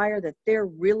that buyer that they're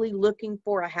really looking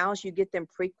for a house, you get them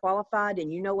pre-qualified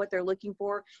and you know what they're looking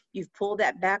for, you've pulled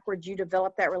that backwards, you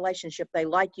develop that relationship, they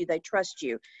like you, they trust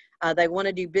you, they want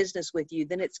to do business with you,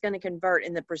 then it's going to convert.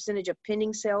 And the percentage of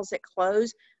pending sales that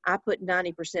close, I put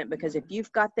 90%, because if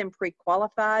you've got them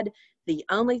pre-qualified, the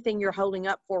only thing you're holding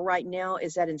up for right now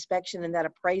is that inspection and that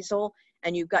appraisal,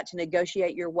 and you've got to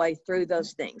negotiate your way through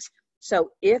those things.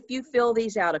 So if you fill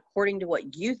these out according to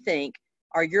what you think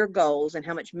are your goals and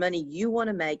how much money you want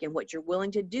to make and what you're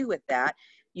willing to do with that,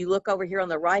 you look over here on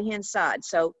the right-hand side.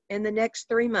 So in the next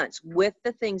 3 months, with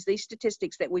the things, these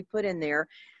statistics that we put in there,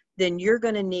 then you're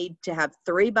going to need to have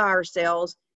 3 buyer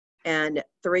sales and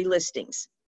 3 listings,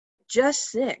 just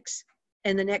 6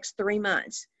 in the next 3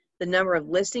 months. The number of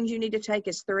listings you need to take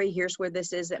is 3. Here's where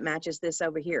this is that matches this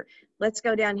over here. Let's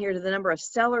go down here to the number of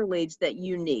seller leads that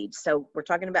you need. So we're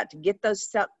talking about to get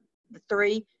those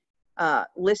 3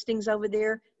 listings over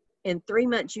there. In 3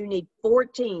 months, you need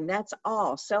 14. That's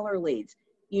all seller leads.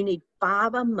 You need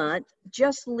 5 a month,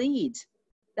 just leads.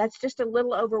 That's just a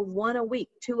little over 1 a week,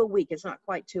 2 a week. It's not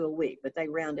quite 2 a week, but they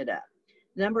round it up.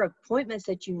 The number of appointments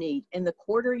that you need. In the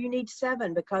quarter, you need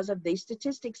 7 because of these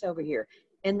statistics over here.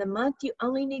 In the month, you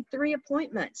only need 3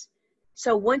 appointments.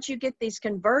 So once you get these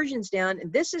conversions down,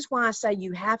 and this is why I say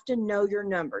you have to know your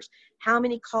numbers. How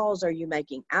many calls are you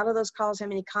making? Out of those calls, how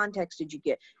many contacts did you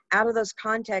get? Out of those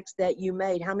contacts that you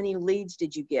made, how many leads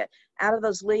did you get? Out of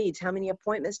those leads, how many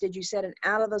appointments did you set? And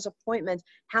out of those appointments,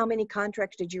 how many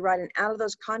contracts did you write? And out of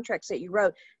those contracts that you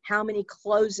wrote, how many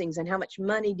closings and how much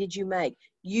money did you make?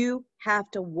 You have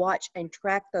to watch and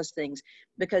track those things,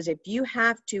 because if you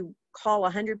have to call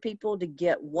 100 people to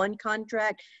get 1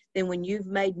 contract, then when you've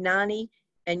made 90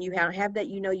 and you have that,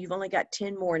 you know you've only got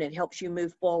 10 more, and it helps you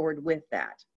move forward with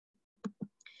that.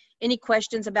 Any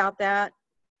questions about that?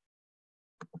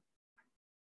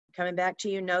 Coming back to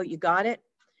you, no, you got it?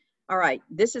 All right,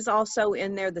 this is also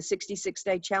in there, the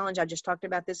 66-day challenge. I just talked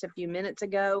about this a few minutes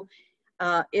ago.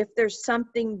 If there's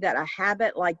something that a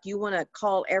habit, like you want to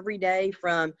call every day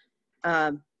from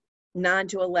 9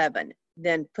 to 11,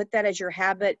 then put that as your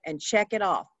habit and check it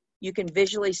off. You can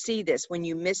visually see this. When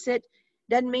you miss it,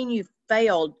 doesn't mean you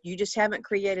failed. You just haven't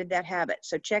created that habit.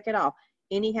 So check it off.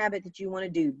 Any habit that you want to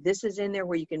do, this is in there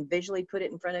where you can visually put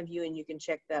it in front of you and you can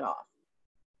check that off.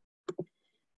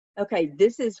 Okay,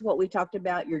 this is what we talked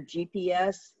about, your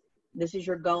GPS. This is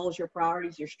your goals, your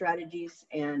priorities, your strategies,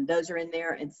 and those are in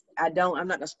there. And I'm not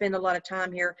going to spend a lot of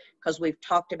time here because we've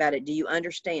talked about it. Do you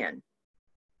understand?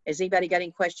 Has anybody got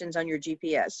any questions on your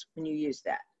GPS when you use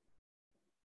that?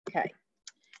 Okay.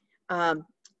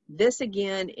 This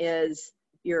again is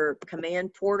your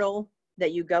command portal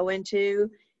that you go into.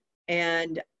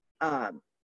 And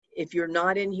if you're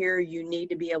not in here, you need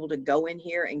to be able to go in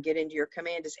here and get into your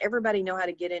command. Does everybody know how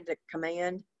to get into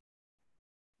command?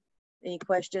 Any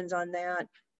questions on that?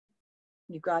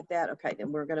 You got that? Okay,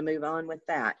 then we're going to move on with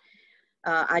that.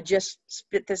 I just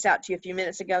spit this out to you a few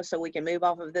minutes ago so we can move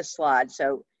off of this slide.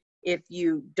 So if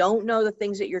you don't know the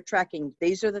things that you're tracking,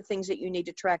 these are the things that you need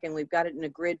to track, and we've got it in a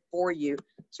grid for you,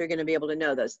 so you're going to be able to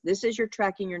know those. This is your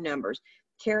tracking your numbers.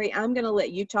 Carrie, I'm going to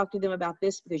let you talk to them about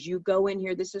this because you go in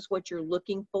here. This is what you're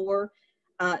looking for.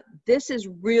 This is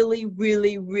really,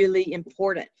 really, really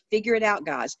important. Figure it out,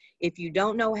 guys. If you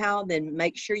don't know how, then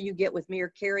make sure you get with me or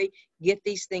Carrie, get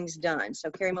these things done. So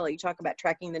Carrie, I'm going to let you talk about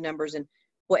tracking the numbers and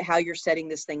how you're setting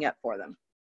this thing up for them.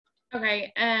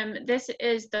 Okay, this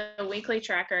is the weekly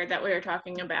tracker that we were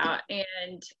talking about,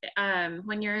 and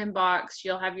when you're in Box,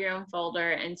 you'll have your own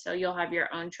folder, and so you'll have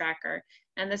your own tracker.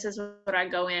 And this is what I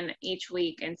go in each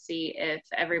week and see if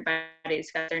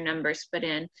everybody's got their numbers put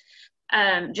in.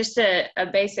 Just a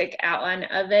basic outline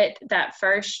of it. That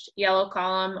first yellow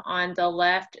column on the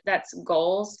left, that's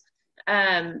goals.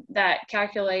 That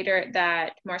calculator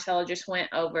that Marcella just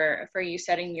went over for you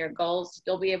setting your goals,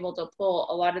 you'll be able to pull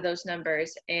a lot of those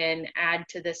numbers and add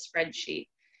to this spreadsheet.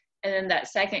 And then that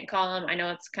second column, I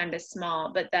know it's kind of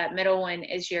small, but that middle one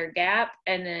is your gap.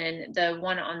 And then the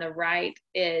one on the right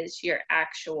is your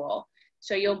actual.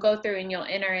 So you'll go through and you'll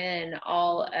enter in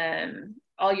all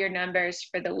your numbers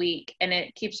for the week, and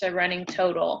it keeps a running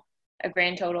total, a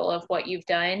grand total of what you've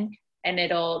done. And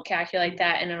it'll calculate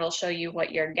that, and it'll show you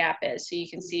what your gap is. So you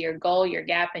can see your goal, your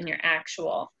gap, and your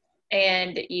actual.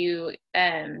 And you,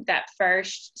 that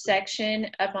first section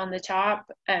up on the top,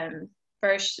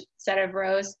 first set of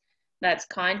rows, that's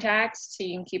contacts. So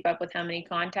you can keep up with how many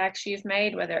contacts you've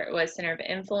made, whether it was center of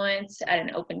influence, at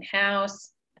an open house,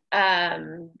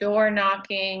 door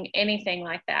knocking, anything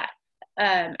like that.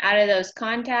 Out of those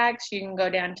contacts, you can go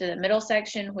down to the middle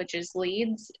section, which is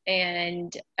leads,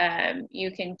 and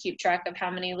you can keep track of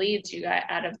how many leads you got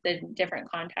out of the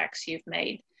different contacts you've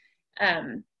made.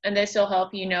 And this will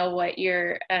help you know what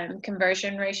your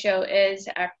conversion ratio is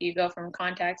after you go from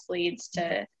contacts, leads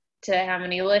to how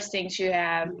many listings you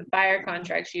have, buyer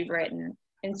contracts you've written.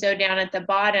 And so down at the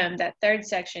bottom, that third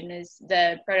section is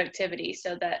the productivity.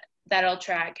 So that'll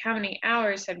track how many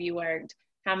hours have you worked,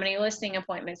 how many listing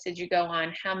appointments did you go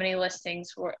on, how many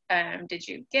listings did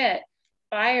you get,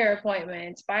 buyer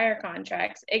appointments, buyer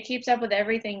contracts. It keeps up with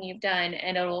everything you've done,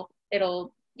 and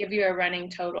it'll give you a running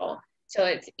total. So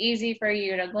it's easy for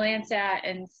you to glance at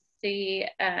and see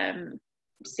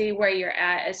where you're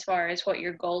at as far as what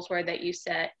your goals were that you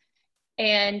set.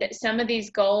 And some of these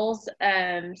goals,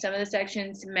 some of the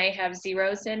sections may have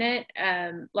zeros in it,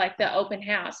 like the open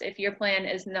house. If your plan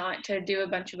is not to do a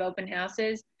bunch of open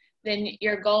houses, then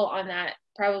your goal on that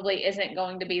probably isn't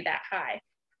going to be that high.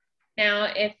 Now,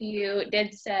 if you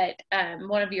did set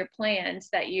one of your plans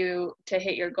to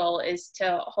hit your goal is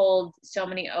to hold so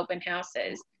many open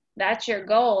houses, that's your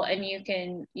goal, and you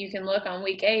can look on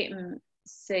week 8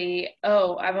 see,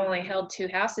 oh, I've only held 2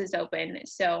 houses open,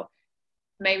 so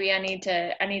maybe I need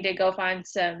to go find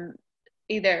some,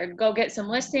 either go get some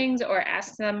listings or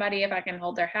ask somebody if I can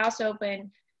hold their house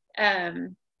open.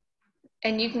 And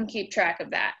you can keep track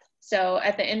of that. So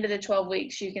at the end of the 12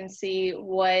 weeks, you can see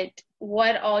what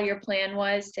all your plan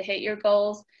was to hit your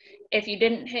goals. If you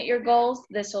didn't hit your goals,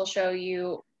 this will show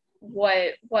you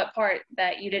what part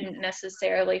that you didn't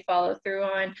necessarily follow through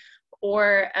on,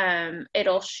 or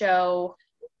it'll show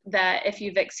that if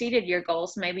you've exceeded your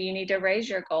goals, maybe you need to raise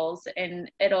your goals,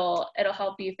 and it'll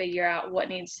help you figure out what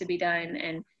needs to be done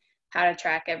and how to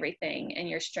track everything and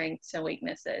your strengths and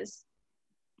weaknesses.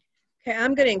 Okay,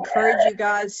 I'm going to encourage you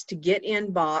guys to get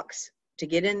in Box, to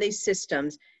get in these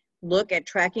systems, look at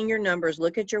tracking your numbers,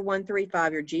 look at your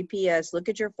 135, your GPS, look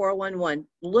at your 411,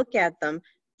 look at them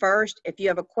first. If you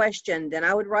have a question, then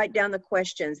I would write down the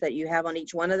questions that you have on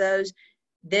each one of those,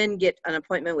 then get an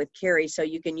appointment with Carrie so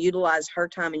you can utilize her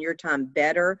time and your time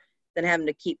better than having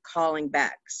to keep calling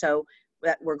back. So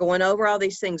we're going over all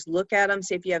these things, look at them,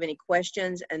 see if you have any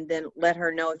questions, and then let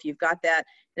her know if you've got that.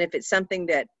 And if it's something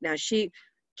that, now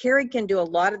Carrie can do a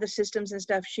lot of the systems and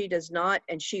stuff. She does not,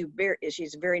 and she's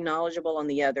very knowledgeable on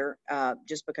the other,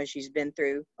 just because she's been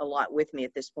through a lot with me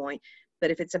at this point.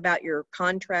 But if it's about your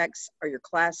contracts or your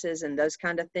classes and those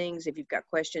kind of things, if you've got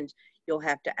questions, you'll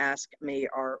have to ask me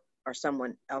or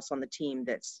someone else on the team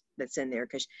that's in there,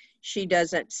 because she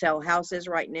doesn't sell houses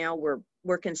right now.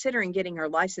 We're considering getting her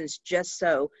license just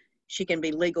so she can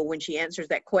be legal when she answers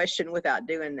that question without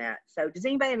doing that. So does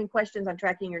anybody have any questions on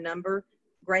tracking your number?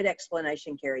 Great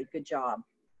explanation, Carrie. Good job.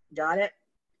 Got it?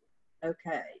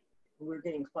 Okay. We're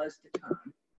getting close to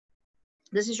time.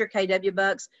 This is your KW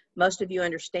bucks. Most of you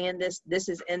understand this. This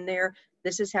is in there.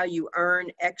 This is how you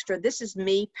earn extra. This is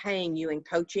me paying you in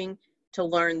coaching to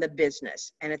learn the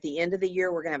business. And at the end of the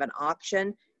year, we're going to have an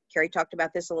auction. Carrie talked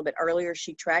about this a little bit earlier.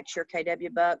 She tracks your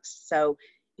KW bucks. So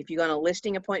if you go on a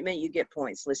listing appointment, you get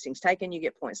points. Listings taken, you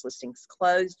get points. Listings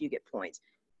closed, you get points.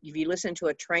 If you listen to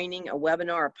a training, a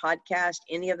webinar, a podcast,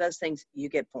 any of those things, you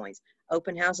get points.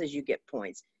 Open houses, you get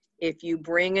points. If you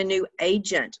bring a new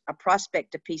agent, a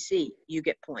prospect to PC, you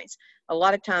get points. A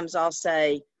lot of times I'll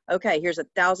say, okay, here's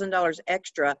 $1,000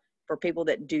 extra for people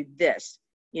that do this,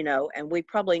 you know, and we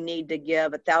probably need to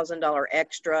give $1,000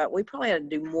 extra. We probably have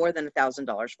to do more than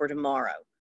 $1,000 for tomorrow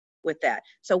with that.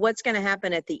 So what's going to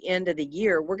happen at the end of the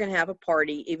year, we're going to have a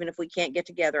party, even if we can't get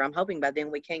together. I'm hoping by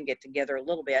then we can get together a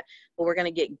little bit, but we're going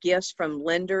to get gifts from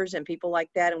lenders and people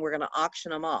like that, and we're going to auction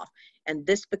them off. And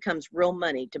this becomes real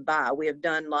money to buy. We have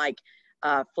done like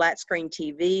flat screen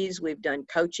TVs. We've done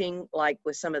coaching, like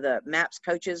with some of the MAPS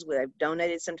coaches. We've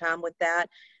donated some time with that.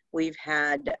 We've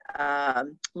had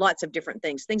lots of different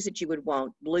things that you would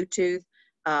want. Bluetooth.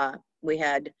 We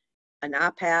had an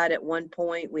iPad at one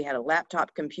point. We had a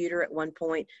laptop computer at one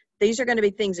point. These are going to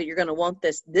be things that you're going to want.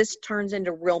 This turns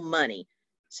into real money.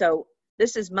 So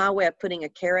this is my way of putting a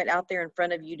carrot out there in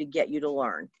front of you to get you to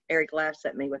learn. Eric laughs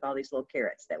at me with all these little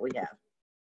carrots that we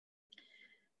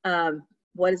have.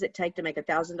 What does it take to make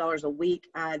 $1,000 a week?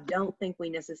 I don't think we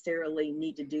necessarily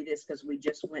need to do this because we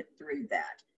just went through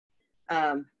that.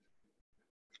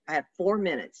 I have 4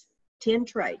 minutes, 10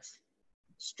 traits.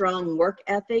 Strong work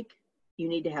ethic. You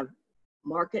need to have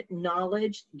market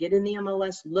knowledge. Get in the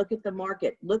MLS, look at the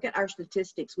market, look at our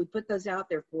statistics. We put those out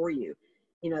there for you.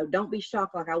 You know, don't be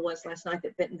shocked like I was last night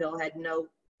that Bentonville had no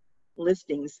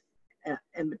listings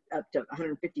and up to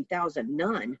 150,000,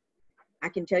 none. I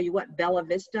can tell you what, Bella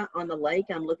Vista on the lake,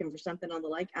 I'm looking for something on the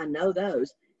lake. I know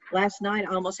those. Last night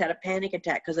I almost had a panic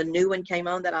attack because a new one came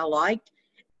on that I liked,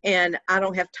 and I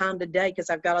don't have time today because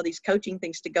I've got all these coaching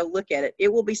things to go look at it.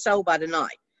 It will be sold by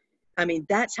tonight. I mean,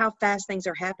 that's how fast things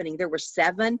are happening. There were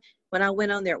 7 when I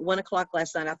went on there at 1 o'clock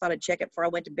last night. I thought I'd check it before I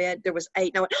went to bed. There was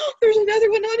 8, and I went, oh, there's another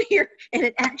one on here. And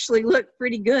it actually looked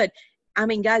pretty good. I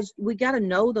mean, guys, we got to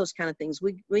know those kind of things.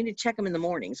 We need to check them in the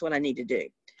mornings, what I need to do.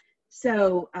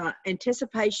 So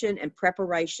anticipation and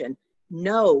preparation.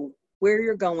 Know where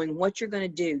you're going, what you're going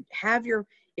to do.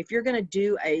 If you're going to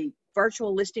do a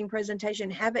virtual listing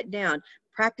presentation, have it down.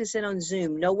 Practice it on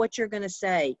Zoom. Know what you're going to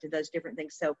say to those different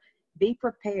things. So be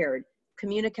prepared.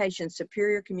 Communication,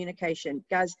 superior communication.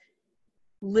 Guys,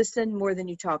 listen more than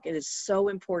you talk. It is so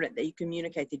important that you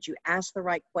communicate, that you ask the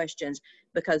right questions,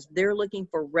 because they're looking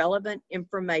for relevant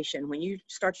information. When you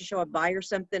start to show a buyer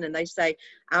something and they say,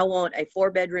 I want a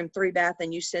 4-bedroom, 3-bath,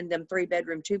 and you send them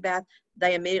 3-bedroom, 2-bath,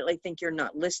 they immediately think you're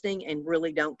not listening and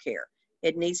really don't care.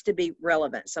 It needs to be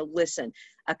relevant. So listen,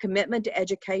 a commitment to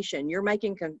education. You're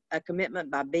making a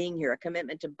commitment by being here, a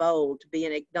commitment to Bold, to be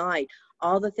an Ignite,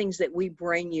 all the things that we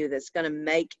bring you that's going to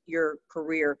make your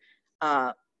career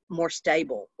more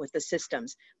stable with the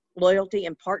systems. loyalty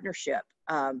and partnership.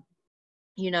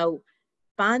 You know,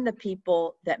 find the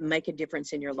people that make a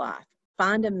difference in your life.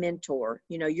 Find a mentor.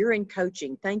 You know, you're in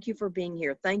coaching. Thank you for being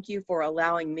here. Thank you for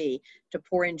allowing me to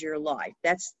pour into your life.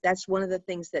 That's one of the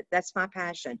things that's my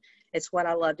passion. It's what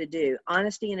I love to do.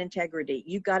 Honesty and integrity.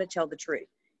 You got to tell the truth.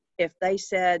 If they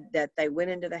said that they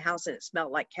went into the house and it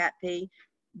smelled like cat pee,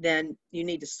 then you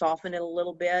need to soften it a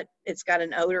little bit. It's got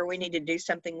an odor. We need to do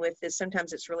something with this.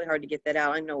 Sometimes it's really hard to get that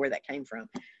out. I don't know where that came from.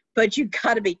 But you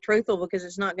got to be truthful, because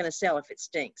it's not going to sell if it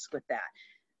stinks with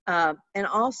that. And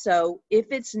also, if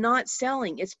it's not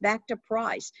selling, it's back to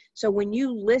price. So when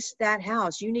you list that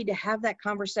house, you need to have that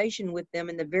conversation with them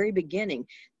in the very beginning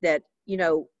that, you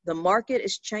know, the market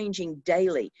is changing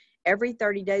daily. Every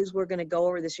 30 days, we're going to go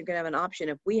over this. You're going to have an option.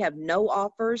 If we have no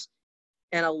offers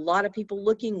and a lot of people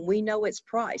looking, we know it's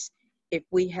price. If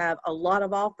we have a lot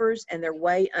of offers and they're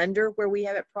way under where we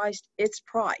have it priced, it's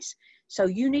price. So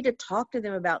you need to talk to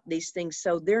them about these things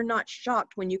so they're not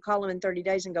shocked when you call them in 30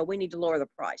 days and go, we need to lower the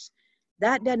price.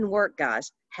 That doesn't work,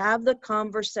 guys. Have the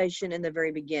conversation in the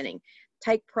very beginning.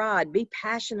 Take pride. Be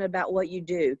passionate about what you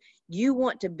do. You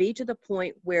want to be to the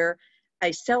point where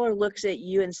a seller looks at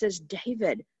you and says,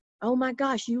 David, oh my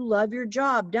gosh, you love your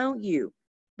job, don't you?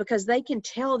 Because they can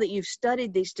tell that you've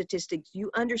studied these statistics.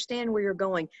 You understand where you're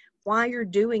going, why you're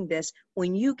doing this.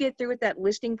 When you get through with that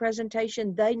listing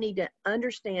presentation, they need to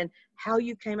understand how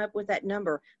you came up with that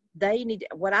number. They need,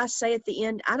 what I say at the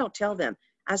end, I don't tell them.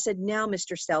 I said, now,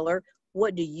 Mr. Seller,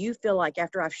 what do you feel like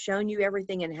after I've shown you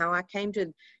everything and how I came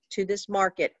to this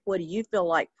market? What do you feel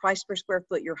like price per square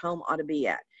foot your home ought to be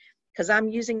at? Because I'm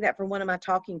using that for one of my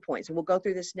talking points, and we'll go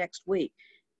through this next week.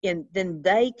 And then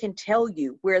they can tell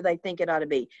you where they think it ought to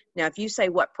be. Now, if you say,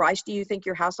 what price do you think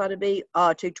your house ought to be?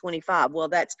 $225. Well,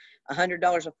 that's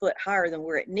 $100 a foot higher than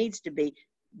where it needs to be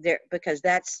there, because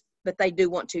but they do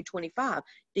want $225.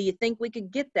 Do you think we could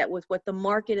get that with what the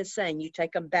market is saying? You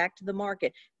take them back to the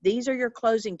market. These are your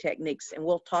closing techniques, and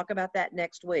we'll talk about that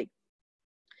next week.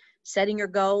 Setting your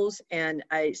goals and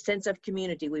a sense of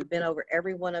community. We've been over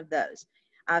every one of those.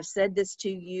 I've said this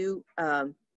to you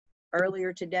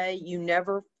earlier today. You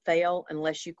never fail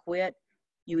unless you quit.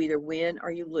 You either win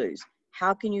or you lose.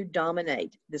 How can you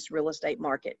dominate this real estate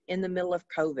market in the middle of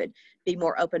COVID? Be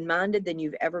more open-minded than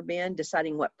you've ever been,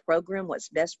 deciding what program, what's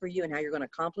best for you, and how you're going to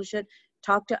accomplish it.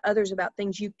 Talk to others about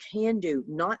things you can do,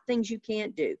 not things you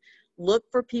can't do. Look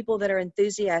for people that are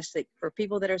enthusiastic, for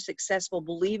people that are successful,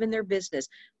 believe in their business,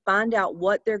 find out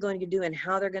what they're going to do and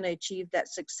how they're going to achieve that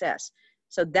success.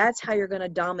 So that's how you're going to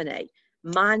dominate.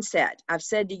 Mindset. I've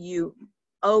said to you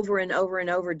over and over and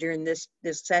over during this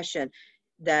session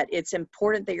that it's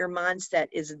important that your mindset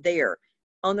is there.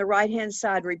 On the right-hand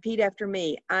side, repeat after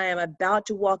me. I am about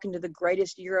to walk into the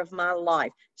greatest year of my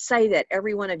life. Say that,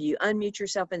 every one of you. Unmute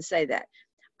yourself and say that.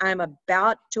 I'm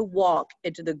about to walk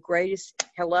into the greatest.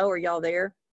 Hello, are y'all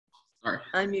there? Sorry.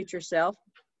 Unmute yourself.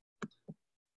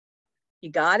 You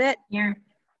got it? Yeah.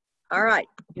 All right.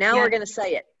 Now we're going to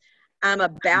say it. I'm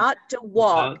about to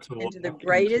walk into the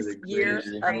greatest year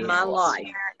of my life.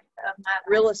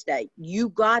 Real estate. You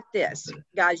got this.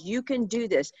 Guys, you can do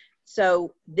this.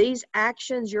 So these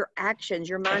actions, your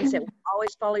mindset will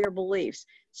always follow your beliefs.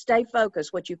 Stay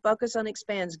focused. What you focus on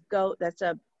expands. Go. That's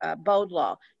a bold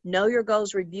law. Know your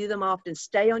goals. Review them often.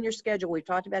 Stay on your schedule. We've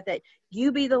talked about that.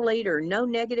 You be the leader. No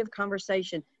negative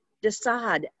conversation.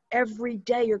 Decide every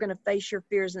day you're going to face your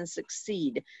fears and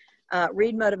succeed.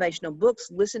 Read motivational books.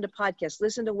 Listen to podcasts.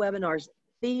 Listen to webinars.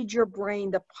 Feed your brain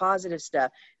the positive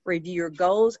stuff. Review your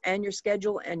goals and your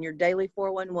schedule and your daily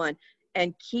 411.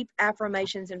 And keep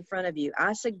affirmations in front of you.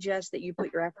 I suggest that you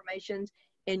put your affirmations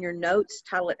in your notes,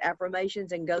 title it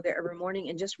affirmations, and go there every morning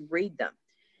and just read them.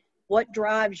 What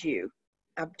drives you?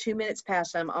 I'm 2 minutes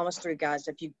past. I'm almost through, guys.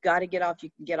 If you've got to get off, you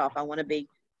can get off. I want to be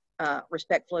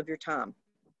respectful of your time.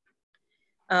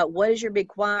 What is your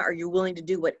big why? Are you willing to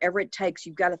do whatever it takes?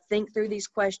 You've got to think through these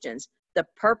questions. The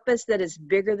purpose that is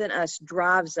bigger than us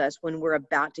drives us when we're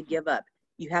about to give up.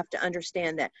 You have to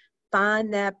understand that.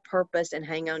 Find that purpose and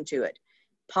hang on to it.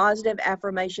 Positive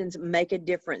affirmations make a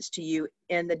difference to you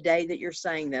in the day that you're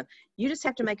saying them. You just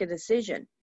have to make a decision.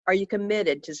 Are you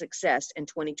committed to success in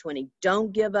 2020?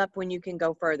 Don't give up when you can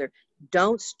go further.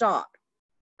 Don't stop.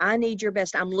 I need your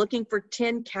best. I'm looking for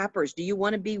 10 cappers. Do you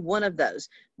want to be one of those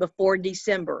before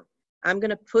December? I'm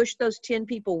going to push those 10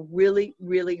 people really,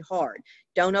 really hard.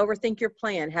 Don't overthink your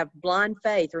plan. Have blind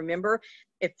faith. Remember,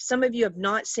 if some of you have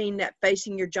not seen that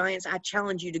Facing Your Giants, I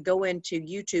challenge you to go into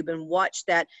YouTube and watch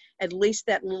that, at least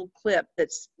that little clip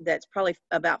that's probably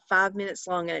about 5 minutes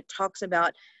long, and it talks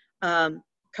about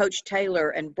Coach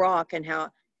Taylor and Brock and how,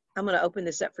 I'm going to open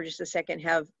this up for just a second.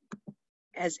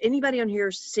 Has anybody on here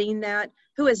seen that?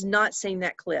 Who has not seen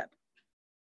that clip?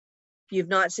 You've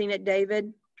not seen it,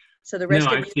 David? So the rest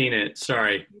No, of I've you seen it.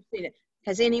 Sorry. have seen it.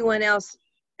 Has anyone else,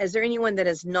 is there anyone that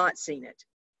has not seen it?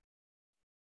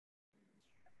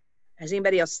 Has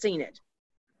anybody else seen it?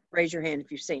 Raise your hand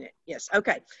if you've seen it. Yes.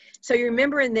 Okay. So you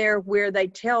remember in there where they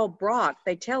tell Brock,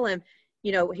 they tell him,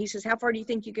 you know, he says, how far do you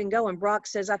think you can go? And Brock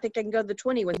says, I think I can go to the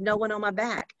 20 with no one on my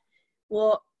back.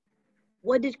 Well,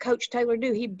 what did Coach Taylor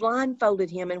do? He blindfolded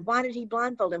him. And why did he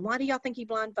blindfold him? Why do y'all think he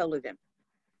blindfolded him?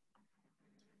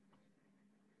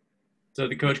 So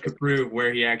the coach could prove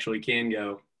where he actually can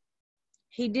go.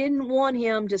 He didn't want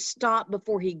him to stop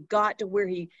before he got to where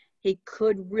he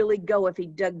could really go if he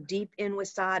dug deep in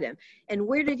beside him. And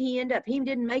where did he end up? He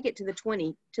didn't make it to the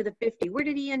 20, to the 50. Where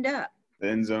did he end up? The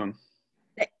end zone.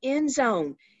 The end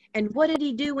zone. And what did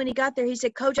he do when he got there? He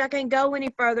said, Coach, I can't go any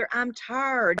further. I'm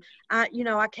tired. I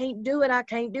can't do it. I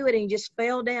can't do it. And he just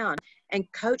fell down.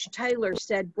 And Coach Taylor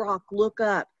said, Brock, look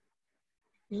up.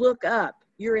 Look up.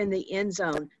 You're in the end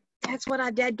zone. That's what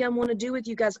I dadgum want to do with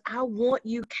you guys. I want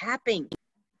you capping.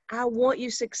 I want you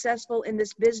successful in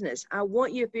this business. I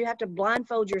want you, if you have to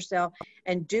blindfold yourself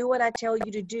and do what I tell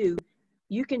you to do,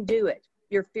 you can do it.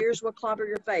 Your fears will clobber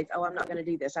your faith. Oh, I'm not going to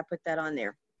do this. I put that on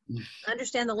there.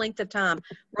 Understand the length of time.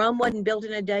 Rome wasn't built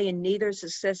in a day, and neither is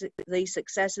the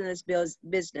success in this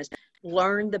business.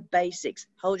 Learn the basics.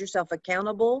 Hold yourself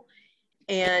accountable,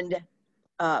 and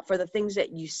for the things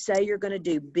that you say you're going to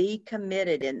do, be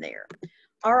committed in there.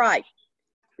 All right.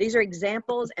 These are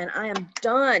examples, and I am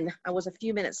done. I was a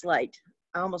few minutes late.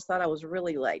 I almost thought I was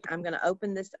really late. I'm going to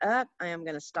open this up. I am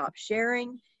going to stop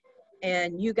sharing,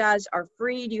 and you guys are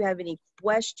free. Do you have any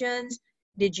questions?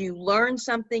 Did you learn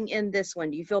something in this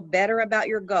one? Do you feel better about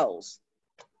your goals?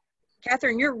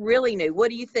 Catherine, you're really new. What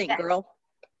do you think, girl?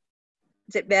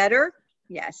 Is it better?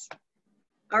 Yes.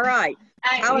 All right.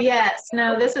 Yes.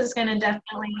 No, this is going to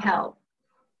definitely help.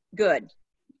 Good.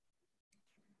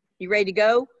 You ready to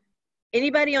go?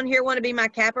 Anybody on here want to be my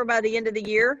capper by the end of the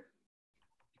year?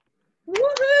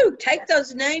 Woohoo! Take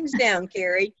those names down,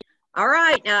 Carrie. All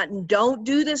right. Now, don't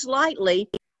do this lightly.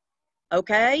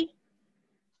 Okay?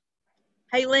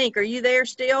 Hey, Link, are you there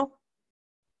still?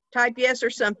 Type yes or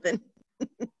something.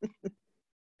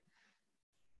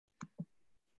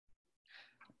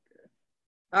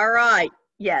 All right.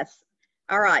 Yes.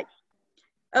 All right.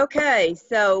 Okay.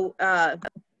 So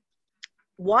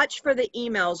watch for the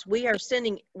emails. We are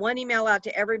sending one email out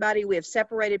to everybody. We have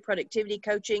separated productivity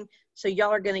coaching. So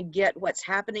y'all are going to get what's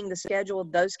happening, the schedule,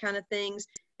 those kind of things.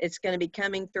 It's going to be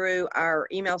coming through our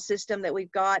email system that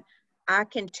we've got. I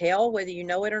can tell whether you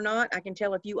know it or not. I can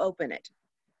tell if you open it.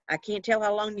 I can't tell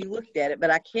how long you looked at it, but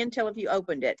I can tell if you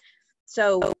opened it.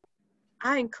 So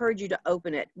I encourage you to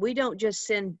open it. We don't just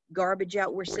send garbage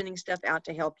out. We're sending stuff out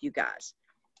to help you guys.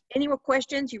 Any more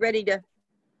questions? You ready to,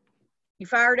 you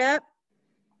fired up?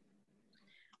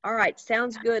 All right.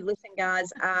 Sounds good. Listen,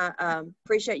 guys, I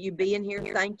appreciate you being here.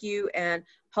 Thank you. And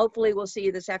hopefully we'll see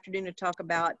you this afternoon to talk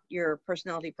about your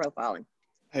personality profiling.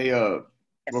 Hey, real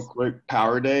quick,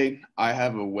 Power Day. I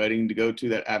have a wedding to go to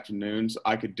that afternoon, so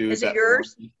I could do it. Is it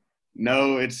yours? Morning.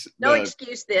 No, it's no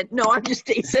excuse then. No, I'm just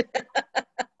teasing.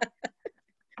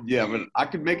 Yeah, but I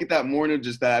could make it that morning,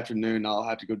 just that afternoon. I'll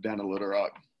have to go down to Little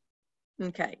Rock.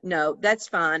 Okay. No, that's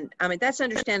fine. I mean, that's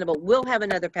understandable. We'll have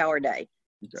another Power Day.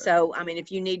 Okay. So, I mean,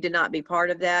 if you need to not be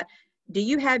part of that, do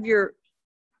you have your,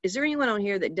 is there anyone on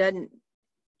here that doesn't,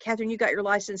 Catherine, you got your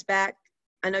license back?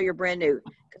 I know you're brand new.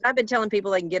 Because I've been telling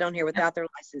people they can get on here without their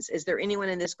license. Is there anyone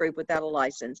in this group without a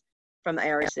license from the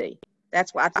ARC?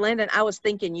 That's why, Landon, I was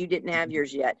thinking you didn't have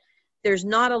yours yet. There's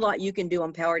not a lot you can do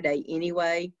on Power Day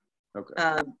anyway.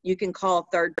 Okay. You can call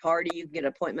third party. You can get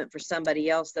an appointment for somebody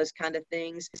else, those kind of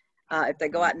things. If they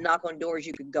go out and knock on doors,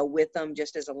 you could go with them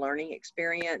just as a learning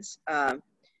experience.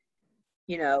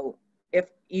 You know, if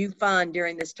you find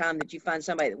during this time that you find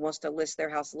somebody that wants to list their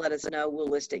house, let us know. We'll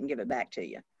list it and give it back to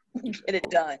you. Get it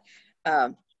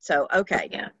done. So, okay.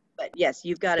 Yeah. But yes,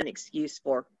 you've got an excuse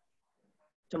for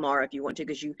tomorrow if you want to,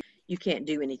 because you can't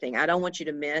do anything. I don't want you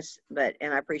to miss,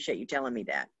 and I appreciate you telling me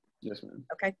that. Yes, ma'am.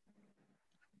 Okay.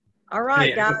 All right,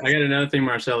 hey, guys. I got another thing,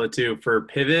 Marcella, too. For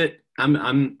Pivot,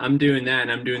 I'm doing that,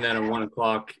 and I'm doing that at 1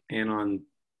 o'clock and on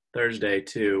Thursday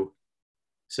too.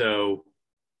 So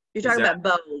you're talking about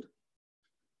Bold.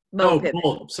 Bold Pivot.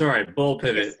 Bold. Sorry, Bold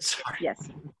Pivot. Yes. Sorry. Yes.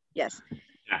 Yes.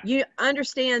 Yeah. You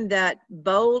understand that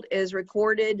Bold is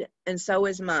recorded, and so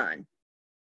is mine.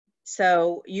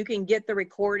 So you can get the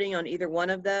recording on either one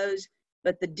of those.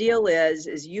 But the deal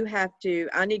is you have to,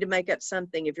 I need to make up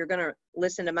something. If you're going to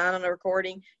listen to mine on a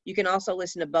recording, you can also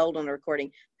listen to Bold on a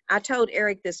recording. I told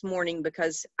Eric this morning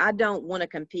because I don't want to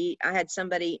compete. I had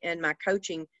somebody in my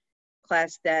coaching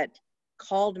class that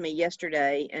called me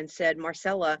yesterday and said,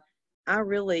 Marcella,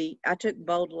 I took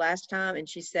Bold last time, and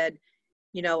she said,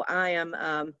 you know, I'm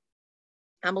a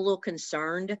little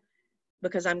concerned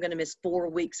because I'm going to miss 4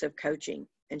 weeks of coaching.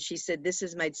 And she said, this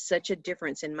has made such a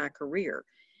difference in my career.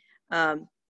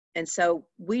 And so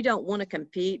we don't want to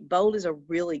compete. Bold is a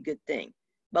really good thing.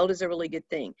 Bold is a really good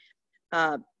thing.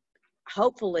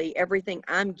 Hopefully everything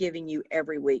I'm giving you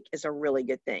every week is a really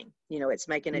good thing. You know, it's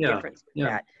making a difference with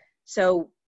that. So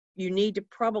you need to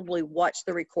probably watch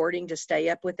the recording to stay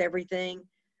up with everything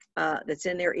that's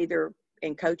in there, either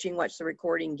in coaching, watch the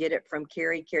recording, get it from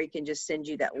Carrie. Carrie can just send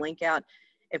you that link out.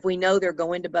 If we know they're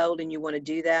going to Bold and you want to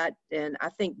do that, then I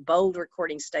think Bold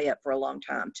recordings stay up for a long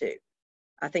time too.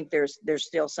 I think there's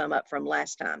still some up from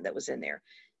last time that was in there.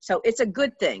 So it's a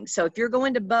good thing. So if you're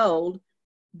going to Bold,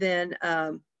 then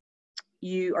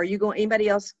anybody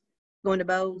else going to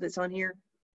Bold that's on here?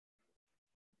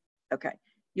 Okay.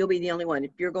 You'll be the only one.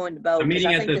 If you're going to Bold, I'm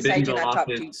meeting at the Bentonville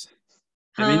office.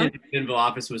 I'm meeting at the Bentonville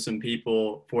office with some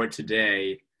people for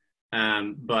today.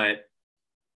 But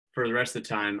for the rest of the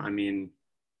time, I mean,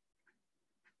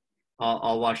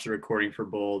 I'll watch the recording for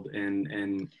Bold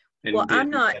and well, I'm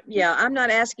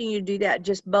not asking you to do that.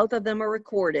 Just both of them are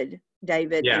recorded,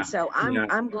 David. Yeah. And so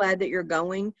I'm glad that you're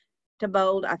going to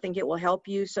Bold. I think it will help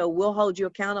you. So we'll hold you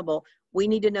accountable. We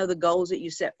need to know the goals that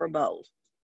you set for Bold.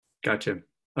 Gotcha.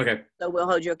 Okay. So we'll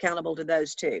hold you accountable to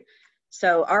those too.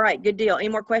 So, all right, good deal. Any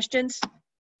more questions?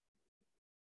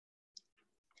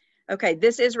 Okay,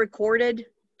 this is recorded.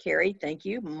 Carrie, thank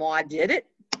you. Ma did it.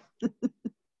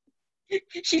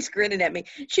 She's grinning at me.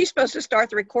 She's supposed to start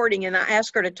the recording, and I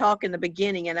asked her to talk in the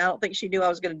beginning, and I don't think she knew I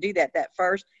was going to do that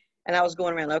first. And I was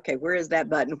going around, okay, where is that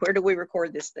button? Where do we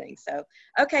record this thing? So,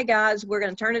 okay, guys, we're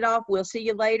going to turn it off. We'll see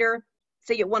you later.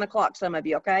 See you at 1 o'clock, some of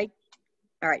you, okay?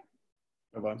 All right.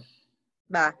 Bye-bye.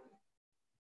 Bye.